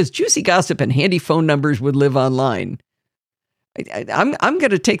brilliant ideas, juicy gossip, and handy phone numbers would live online. I'm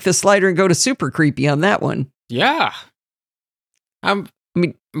going to take the slider and go to super creepy on that one. Yeah. I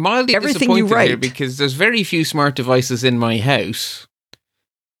mean, mildly everything you disappointed write here because there's very few smart devices in my house,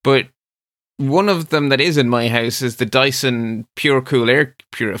 but one of them that is in my house is the Dyson Pure Cool air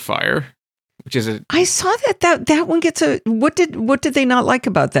purifier. Which is I saw that one gets a what did they not like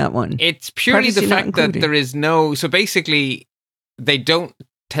about that one? It's purely the fact that there is no, so basically they don't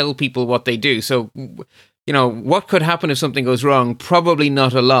tell people what they do. So what could happen if something goes wrong? Probably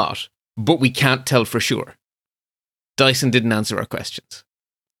not a lot, but we can't tell for sure. Dyson didn't answer our questions.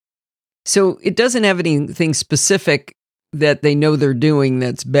 So it doesn't have anything specific that they know they're doing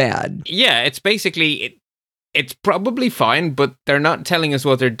that's bad. Yeah, it's basically it's probably fine, but they're not telling us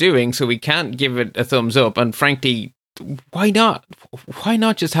what they're doing, so we can't give it a thumbs up. And frankly, why not? Why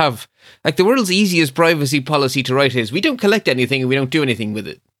not just have, like, the world's easiest privacy policy to write is, we don't collect anything and we don't do anything with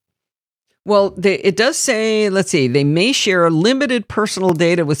it. Well, it does say, let's see, they may share limited personal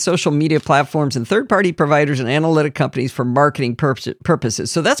data with social media platforms and third-party providers and analytic companies for marketing purposes.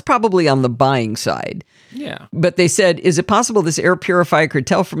 So that's probably on the buying side. Yeah. But they said, is it possible this air purifier could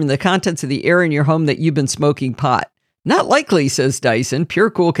tell from the contents of the air in your home that you've been smoking pot? Not likely, says Dyson. Pure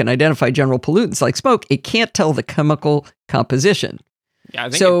Cool can identify general pollutants like smoke. It can't tell the chemical composition. Yeah, I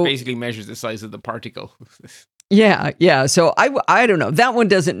think it basically measures the size of the particle. Yeah. So I don't know. That one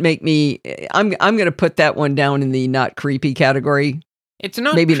doesn't make me. I'm going to put that one down in the not creepy category. It's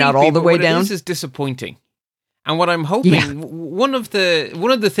not maybe creepy, not all the way down. This is disappointing. And what I'm hoping, one of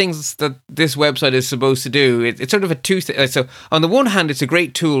the things that this website is supposed to do, it's sort of a two-thing. So on the one hand, it's a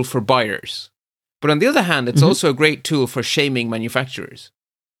great tool for buyers, but on the other hand, it's also a great tool for shaming manufacturers.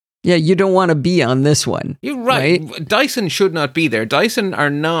 Yeah, you don't want to be on this one. You're right. Dyson should not be there. Dyson are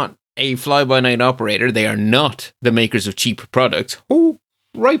not a fly-by-night operator. They are not the makers of cheap products. Oh,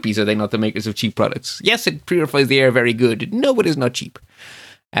 ripeys, are they not the makers of cheap products? Yes, it purifies the air very good. No, it is not cheap.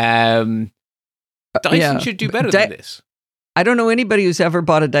 Dyson should do better than this. I don't know anybody who's ever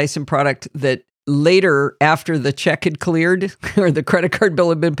bought a Dyson product that later, after the check had cleared or the credit card bill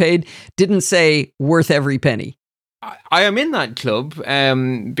had been paid, didn't say worth every penny. I am in that club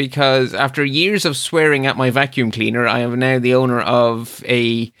because after years of swearing at my vacuum cleaner, I am now the owner of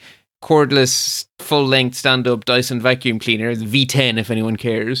a cordless, full-length, stand-up Dyson vacuum cleaner, the V10 if anyone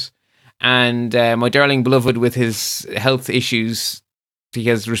cares. And my darling beloved with his health issues, he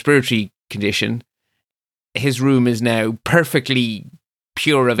has respiratory condition, his room is now perfectly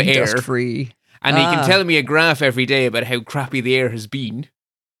pure of air. Dust-free. And he can tell me a graph every day about how crappy the air has been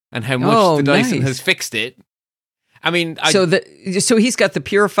and how much the Dyson has fixed it. I mean, so he's got the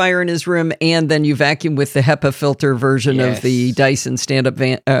purifier in his room, and then you vacuum with the HEPA filter version of the Dyson stand-up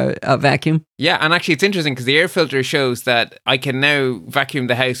vacuum. Yeah, and actually it's interesting because the air filter shows that I can now vacuum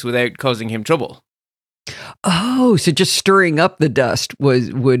the house without causing him trouble. Oh, so just stirring up the dust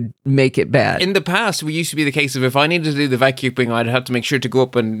would make it bad. In the past, we used to be the case of if I needed to do the vacuuming, I'd have to make sure to go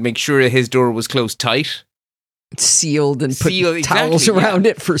up and make sure his door was closed tight. Sealed and put towels around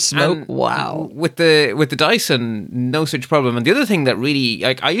it for smoke. And wow. With the Dyson, no such problem. And the other thing that really,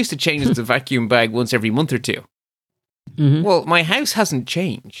 like, I used to change the vacuum bag once every month or two. Mm-hmm. Well, my house hasn't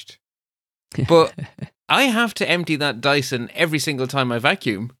changed, but I have to empty that Dyson every single time I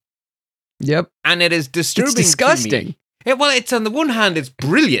vacuum. Yep. And it is disturbing. It's disgusting. To me. Well, it's on the one hand, it's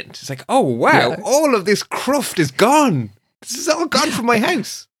brilliant. It's like, oh wow, all of this cruft is gone. This is all gone from my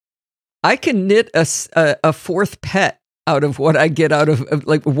house. I can knit a fourth pet out of what I get out of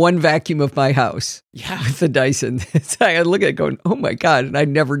like one vacuum of my house with the Dyson. I look at it going, oh my God.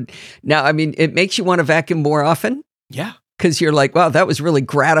 And it makes you want to vacuum more often. Yeah. Because you're like, wow, that was really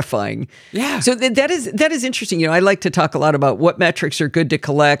gratifying. Yeah. So that is interesting. You know, I like to talk a lot about what metrics are good to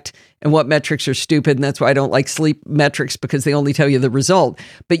collect and what metrics are stupid, and that's why I don't like sleep metrics because they only tell you the result.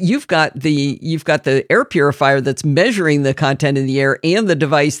 But you've got the air purifier that's measuring the content in the air and the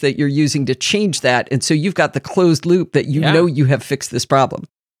device that you're using to change that, and so you've got the closed loop that you know you have fixed this problem.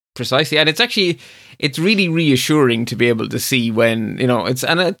 Precisely, and it's really reassuring to be able to see when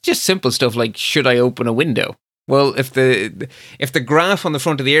it's just simple stuff like, should I open a window? Well, if the graph on the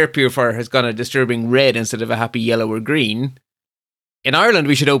front of the air purifier has gone a disturbing red instead of a happy yellow or green, in Ireland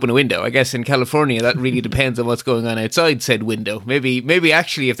we should open a window. I guess in California that really depends on what's going on outside said window. Maybe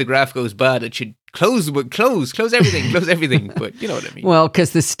actually if the graph goes bad, it should close everything. But you know what I mean. Well,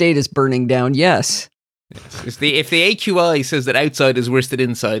 because the state is burning down. Yes. If the AQI says that outside is worse than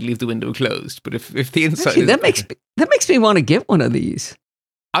inside, leave the window closed. But if the inside actually, that makes me want to get one of these.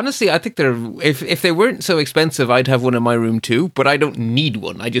 Honestly, I think if they weren't so expensive, I'd have one in my room too, but I don't need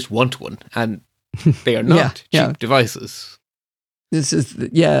one. I just want one. And they are not cheap devices. This is,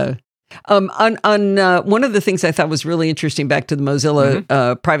 on one of the things I thought was really interesting, back to the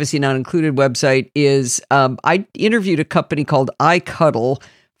Mozilla Privacy Not Included website, is I interviewed a company called iCuddle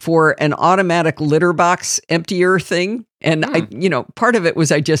for an automatic litter box emptier thing. And part of it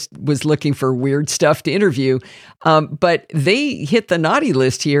was I just was looking for weird stuff to interview. But they hit the naughty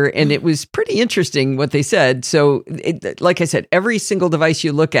list here, and it was pretty interesting what they said. So like I said, every single device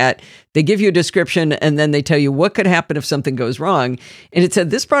you look at, they give you a description and then they tell you what could happen if something goes wrong. And it said,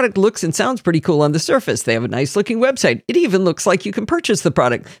 this product looks and sounds pretty cool on the surface. They have a nice looking website. It even looks like you can purchase the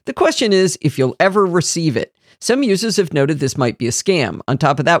product. The question is if you'll ever receive it. Some users have noted this might be a scam. On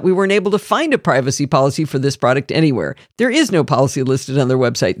top of that, we weren't able to find a privacy policy for this product anywhere. There is no policy listed on their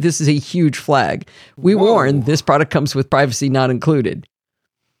website. This is a huge flag. We warn, this product comes with privacy not included.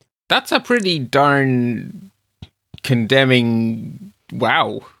 That's a pretty darn condemning.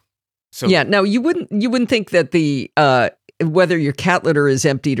 Wow. So yeah. Now you wouldn't think that the whether your cat litter is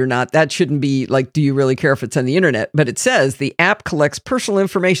emptied or not, that shouldn't be like, do you really care if it's on the internet? But it says the app collects personal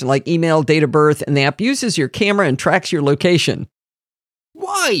information like email, date of birth, and the app uses your camera and tracks your location.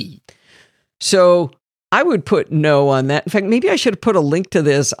 Why? So I would put no on that. In fact, maybe I should have put a link to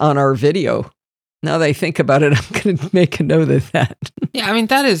this on our video. Now that I think about it, I'm going to make a note of that. Yeah, I mean,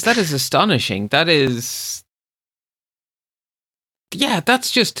 that is astonishing. That is... Yeah,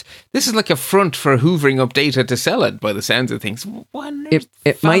 this is like a front for hoovering up data to sell it by the sounds of things.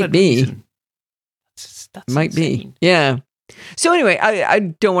 It might be. That's might insane. be. Yeah. So anyway, I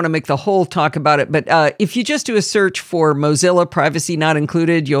don't want to make the whole talk about it, but if you just do a search for Mozilla Privacy Not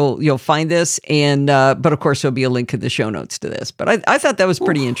Included, you'll find this, and but of course there'll be a link in the show notes to this. But I thought that was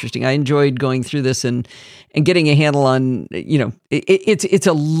pretty interesting. I enjoyed going through this and getting a handle on, it's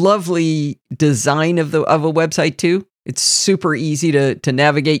a lovely design of a website too. It's super easy to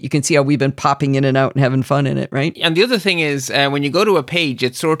navigate. You can see how we've been popping in and out and having fun in it, right? And the other thing is, when you go to a page,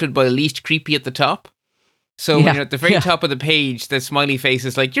 it's sorted by least creepy at the top. So when you're at the very top of the page, the smiley face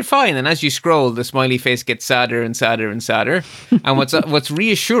is like, you're fine. And as you scroll, the smiley face gets sadder and sadder and sadder. And what's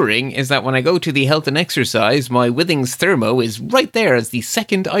reassuring is that when I go to the health and exercise, my Withings Thermo is right there as the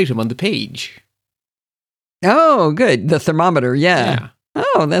second item on the page. Oh, good. The thermometer. Yeah.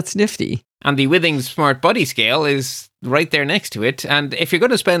 Oh, that's nifty. And the Withings Smart Body Scale is right there next to it. And if you're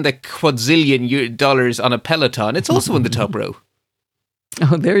going to spend a quadrillion dollars on a Peloton, it's also in the top row.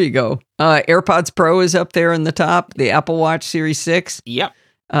 Oh, there you go. AirPods Pro is up there in the top. The Apple Watch Series 6. Yep.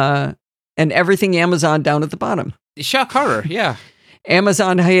 And everything Amazon down at the bottom. Shock horror, yeah.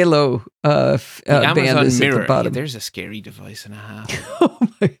 Amazon Halo Amazon band is Mirror. at the bottom. Yeah, there's a scary device and a half. Oh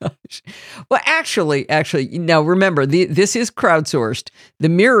my gosh. Well, actually, now remember, this is crowdsourced. The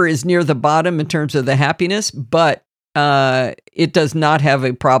Mirror is near the bottom in terms of the happiness, but it does not have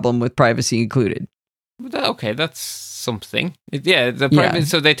a problem with privacy included. Okay, that's something.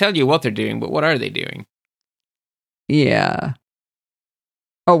 So they tell you what they're doing, but what are they doing? Yeah.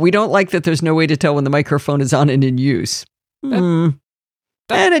 Oh, we don't like that there's no way to tell when the microphone is on and in use. And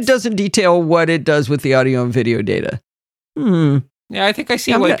it doesn't detail what it does with the audio and video data. Yeah, I think I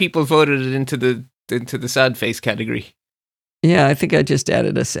see why people voted it into the sad face category. Yeah, I think I just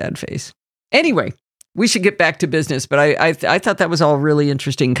added a sad face. Anyway, we should get back to business, but I thought that was all really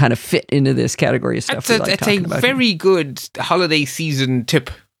interesting, kind of fit into this category of stuff. It's a very good holiday season tip.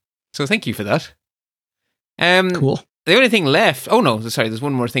 So thank you for that. Cool. The only thing left... Oh, no, sorry, there's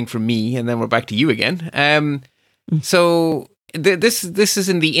one more thing from me, and then we're back to you again. So this is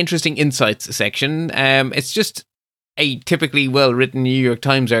in the interesting insights section. It's just a typically well-written New York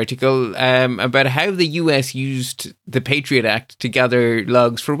Times article about how the US used the Patriot Act to gather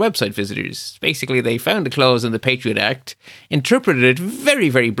logs for website visitors. Basically, they found a clause in the Patriot Act, interpreted it very,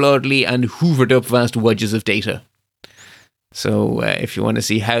 very broadly, and hoovered up vast wedges of data. So if you want to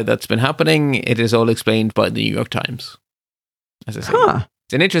see how that's been happening, it is all explained by the New York Times. As I say,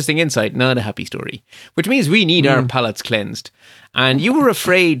 it's an interesting insight, not a happy story, which means we need our palates cleansed. And you were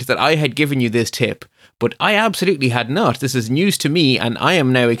afraid that I had given you this tip, but I absolutely had not. This is news to me, and I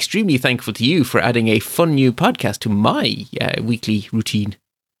am now extremely thankful to you for adding a fun new podcast to my weekly routine.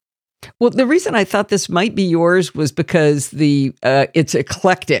 Well, the reason I thought this might be yours was because it's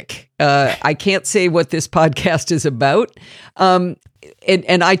eclectic. I can't say what this podcast is about.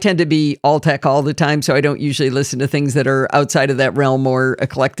 And I tend to be all tech all the time, so I don't usually listen to things that are outside of that realm or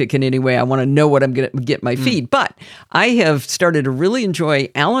eclectic in any way. I want to know what I'm going to get my feed. But I have started to really enjoy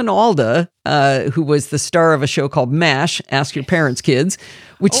Alan Alda, who was the star of a show called MASH, Ask Your Parents, Kids,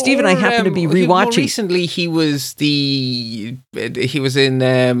 which Steve and I happen to be rewatching. More recently, he was in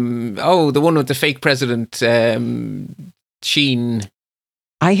the one with the fake president, Sheen.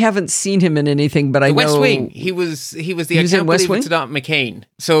 I haven't seen him in anything, but I know... West Wing. He was the... I can't believe it's not McCain.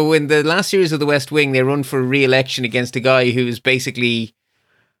 So in the last series of The West Wing, they run for re-election against a guy who's basically...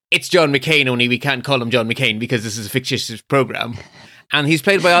 It's John McCain, only we can't call him John McCain because this is a fictitious program. And he's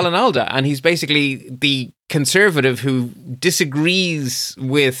played by Alan Alda, and he's basically the conservative who disagrees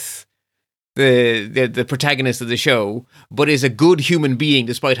with the protagonist of the show, but is a good human being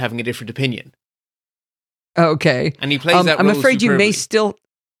despite having a different opinion. Okay. And he plays that role I'm afraid superbly.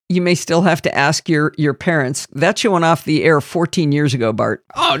 you may still have to ask your parents. That show went off the air 14 years ago, Bart.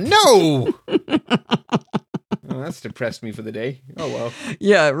 Oh, no! Oh, that's depressed me for the day. Oh, well.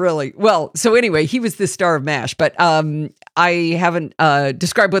 Yeah, really. Well, so anyway, he was the star of MASH, but I haven't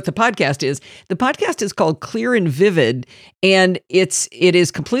described what the podcast is. The podcast is called Clear and Vivid, and it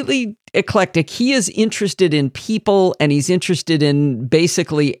is completely eclectic. He is interested in people, and he's interested in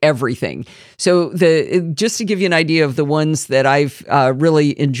basically everything. So just to give you an idea of the ones that I've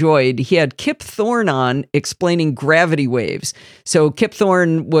really enjoyed, he had Kip Thorne on explaining gravity waves. So Kip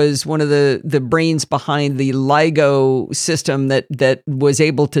Thorne was one of the brains behind the LIGO system that was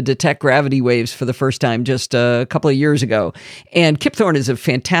able to detect gravity waves for the first time just a couple of years ago. And Kip Thorne is a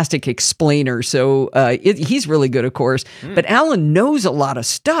fantastic explainer, so he's really good, of course. But Alan knows a lot of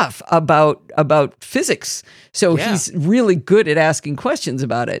stuff about physics, so he's really good at asking questions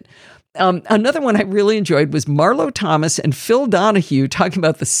about it. Another one I really enjoyed was Marlo Thomas and Phil Donahue talking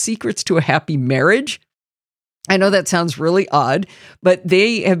about the secrets to a happy marriage. I know that sounds really odd, but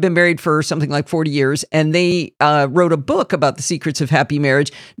they have been married for something like 40 years, and they wrote a book about the secrets of happy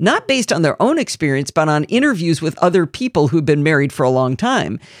marriage, not based on their own experience, but on interviews with other people who've been married for a long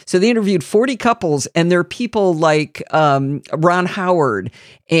time. So they interviewed 40 couples, and there are people like Ron Howard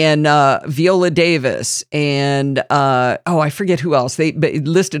and Viola Davis and, I forget who else. They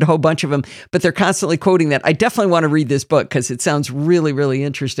listed a whole bunch of them, but they're constantly quoting that. I definitely want to read this book because it sounds really, really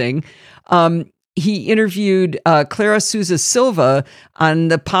interesting. He interviewed Clara Souza Silva on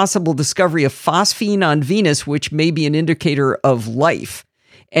the possible discovery of phosphine on Venus, which may be an indicator of life.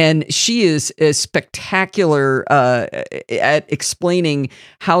 And she is spectacular at explaining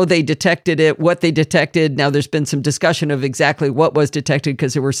how they detected it, what they detected. Now, there's been some discussion of exactly what was detected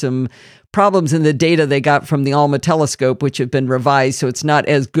because there were some problems in the data they got from the ALMA telescope, which have been revised. So it's not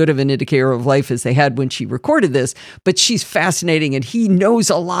as good of an indicator of life as they had when she recorded this. But she's fascinating, and he knows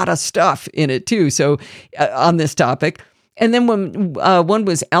a lot of stuff in it, too. So on this topic. And then one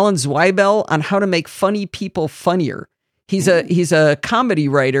was Alan Zweibel on how to make funny people funnier. He's a comedy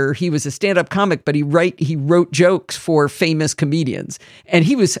writer. He was a stand-up comic, but he wrote jokes for famous comedians, and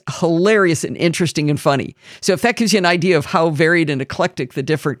he was hilarious and interesting and funny. So if that gives you an idea of how varied and eclectic the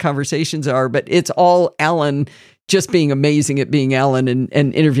different conversations are, but it's all Alan just being amazing at being Alan and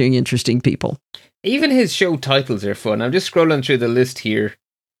interviewing interesting people. Even his show titles are fun. I'm just scrolling through the list here.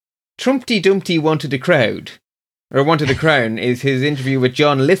 Trumpty Dumpty Wanted a Crown is his interview with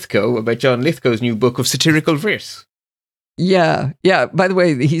John Lithgow about John Lithgow's new book of satirical verse. Yeah. By the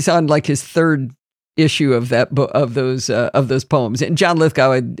way, he's on like his third issue of that of those poems. And John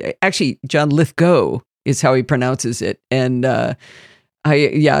Lithgow is how he pronounces it. And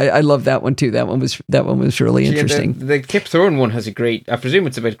I love that one too. That one was really interesting. The Kip Thorne one has a great. I presume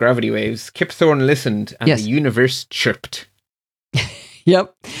it's about gravity waves. Kip Thorne listened, and the universe chirped.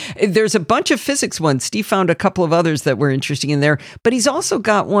 Yep. There's a bunch of physics ones. Steve found a couple of others that were interesting in there, but he's also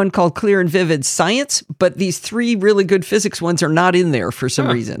got one called Clear and Vivid Science, but these three really good physics ones are not in there for some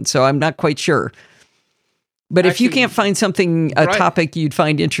reason, so I'm not quite sure. But actually, if you can't find a topic you'd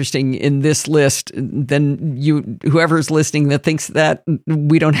find interesting in this list, then whoever's listening that thinks that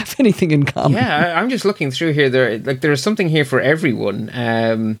we don't have anything in common. Yeah, I'm just looking through here. There's something here for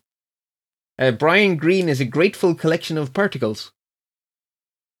everyone. Brian Greene is a grateful collection of particles.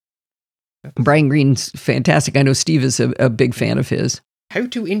 Brian Greene's fantastic. I know Steve is a big fan of his. How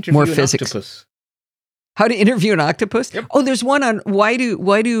to interview an octopus. How to interview an octopus? Yep. Oh, there's one on why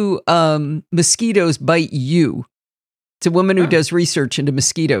do mosquitoes bite you? It's a woman who does research into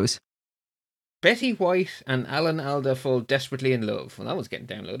mosquitoes. Betty White and Alan Alda fall desperately in love. Well, that was getting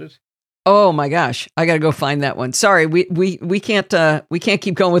downloaded. Oh my gosh, I got to go find that one. Sorry, we can't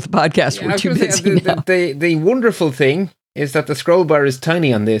keep going with the podcast. We're too busy now. The wonderful thing is that the scroll bar is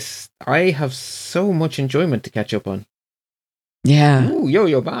tiny on this. I have so much enjoyment to catch up on. Yeah. Ooh,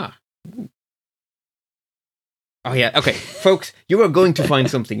 Yo-Yo Ba. Oh yeah, okay. Folks, you are going to find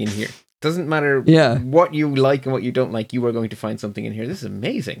something in here. Doesn't matter what you like and what you don't like, you are going to find something in here. This is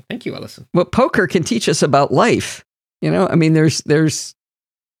amazing. Thank you, Alison. Well, poker can teach us about life. You know, I mean,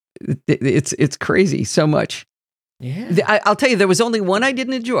 it's crazy so much. Yeah. I'll tell you, there was only one I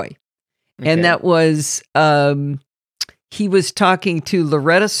didn't enjoy. Okay. And that was... he was talking to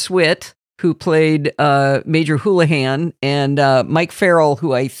Loretta Swit, who played Major Houlihan, and Mike Farrell,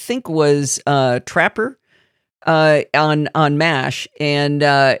 who I think was Trapper on MASH. And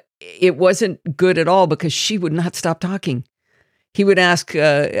it wasn't good at all because she would not stop talking. He would ask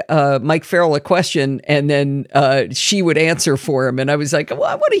Mike Farrell a question, and then she would answer for him. And I was like, well,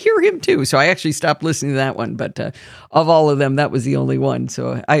 I want to hear him too. So I actually stopped listening to that one. But of all of them, that was the only one.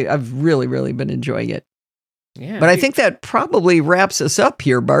 So I've really, really been enjoying it. Yeah, but I think that probably wraps us up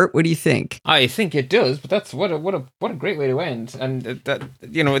here, Bart. What do you think? I think it does, but that's what a great way to end. And that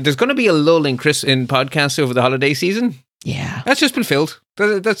there's going to be a lull in podcasts over the holiday season. Yeah, that's just been filled.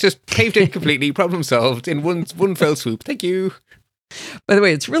 That's just caved in completely. Problem solved in one fell swoop. Thank you. By the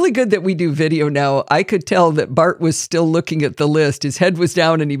way, it's really good that we do video now. I could tell that Bart was still looking at the list. His head was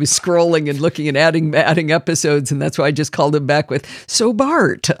down and he was scrolling and looking and adding episodes. And that's why I just called him back with, so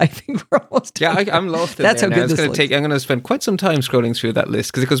Bart, I think we're almost done. I'm lost in that's there how now. good this looks. I'm going to spend quite some time scrolling through that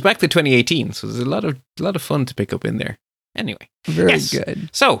list because it goes back to 2018. So there's a lot of fun to pick up in there. Anyway. Very good.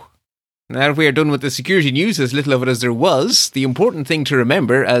 So, now that we are done with the security news, as little of it as there was, the important thing to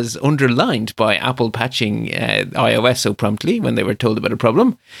remember, as underlined by Apple patching iOS so promptly when they were told about a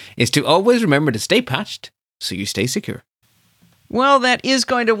problem, is to always remember to stay patched so you stay secure. Well, that is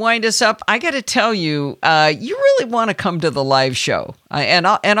going to wind us up. I got to tell you, you really want to come to the live show, and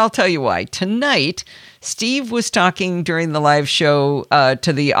I'll tell you why. Tonight, Steve was talking during the live show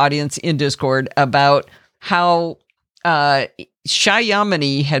to the audience in Discord about how Shai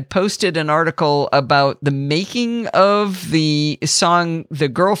Yamini had posted an article about the making of the song "The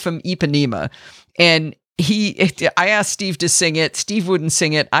Girl from Ipanema," and I asked Steve to sing it. Steve wouldn't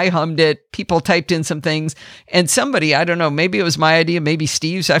sing it. I hummed it. People typed in some things, and somebody, I don't know, maybe it was my idea, maybe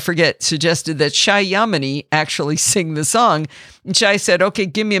Steve's, I forget, suggested that Shai Yamini actually sing the song. And Shai said, "Okay,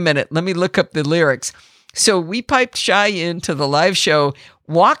 give me a minute. Let me look up the lyrics." So we piped Shai into the live show,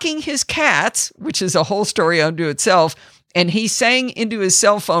 walking his cats, which is a whole story unto itself, and he sang into his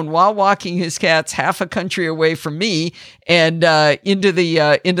cell phone while walking his cats half a country away from me and into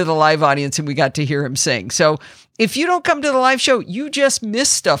the live audience, and we got to hear him sing. So if you don't come to the live show, you just miss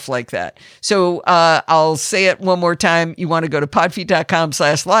stuff like that. So I'll say it one more time. You want to go to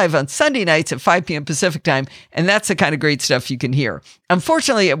podfeet.com/live on Sunday nights at 5 p.m. Pacific time, and that's the kind of great stuff you can hear.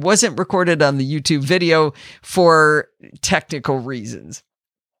 Unfortunately, it wasn't recorded on the YouTube video for technical reasons.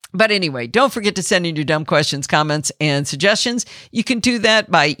 But anyway, don't forget to send in your dumb questions, comments, and suggestions. You can do that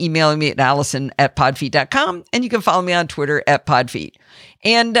by emailing me at allison@podfeet.com, and you can follow me on Twitter @podfeet.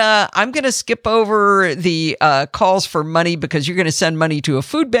 And I'm going to skip over the calls for money because you're going to send money to a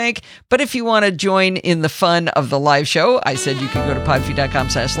food bank. But if you want to join in the fun of the live show, I said you can go to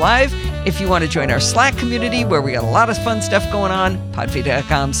podfeet.com/live. If you want to join our Slack community where we got a lot of fun stuff going on,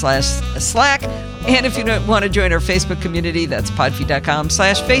 podfeet.com/Slack. And if you want to join our Facebook community, that's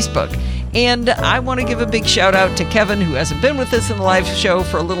podfeet.com/Facebook. And I want to give a big shout out to Kevin, who hasn't been with us in the live show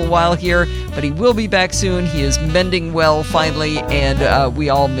for a little while here, but he will be back soon. He is mending well finally, and we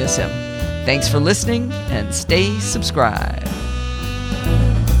all miss him. Thanks for listening, and stay subscribed.